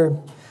never,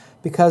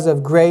 because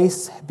of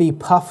grace, be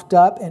puffed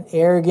up and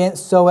arrogant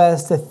so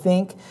as to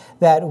think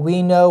that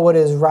we know what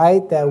is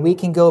right, that we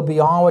can go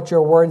beyond what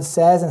your word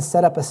says and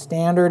set up a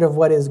standard of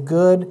what is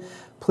good.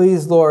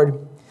 Please,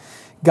 Lord,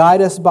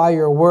 guide us by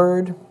your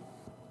word.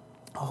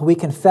 We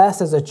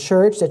confess as a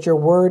church that your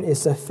word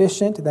is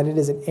sufficient, that it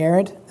is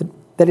inerrant,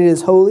 that it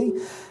is holy.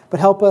 But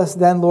help us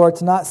then, Lord,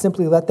 to not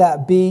simply let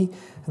that be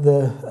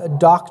the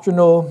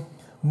doctrinal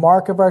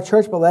mark of our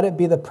church, but let it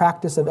be the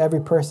practice of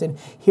every person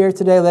here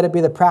today. Let it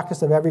be the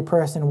practice of every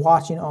person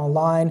watching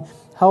online.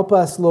 Help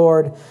us,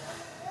 Lord,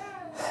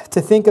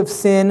 to think of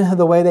sin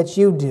the way that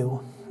you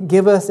do.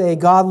 Give us a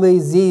godly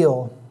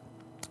zeal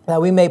that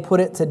we may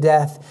put it to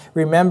death,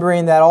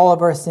 remembering that all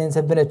of our sins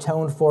have been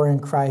atoned for in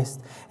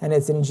Christ. And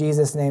it's in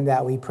Jesus' name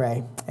that we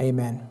pray.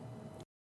 Amen.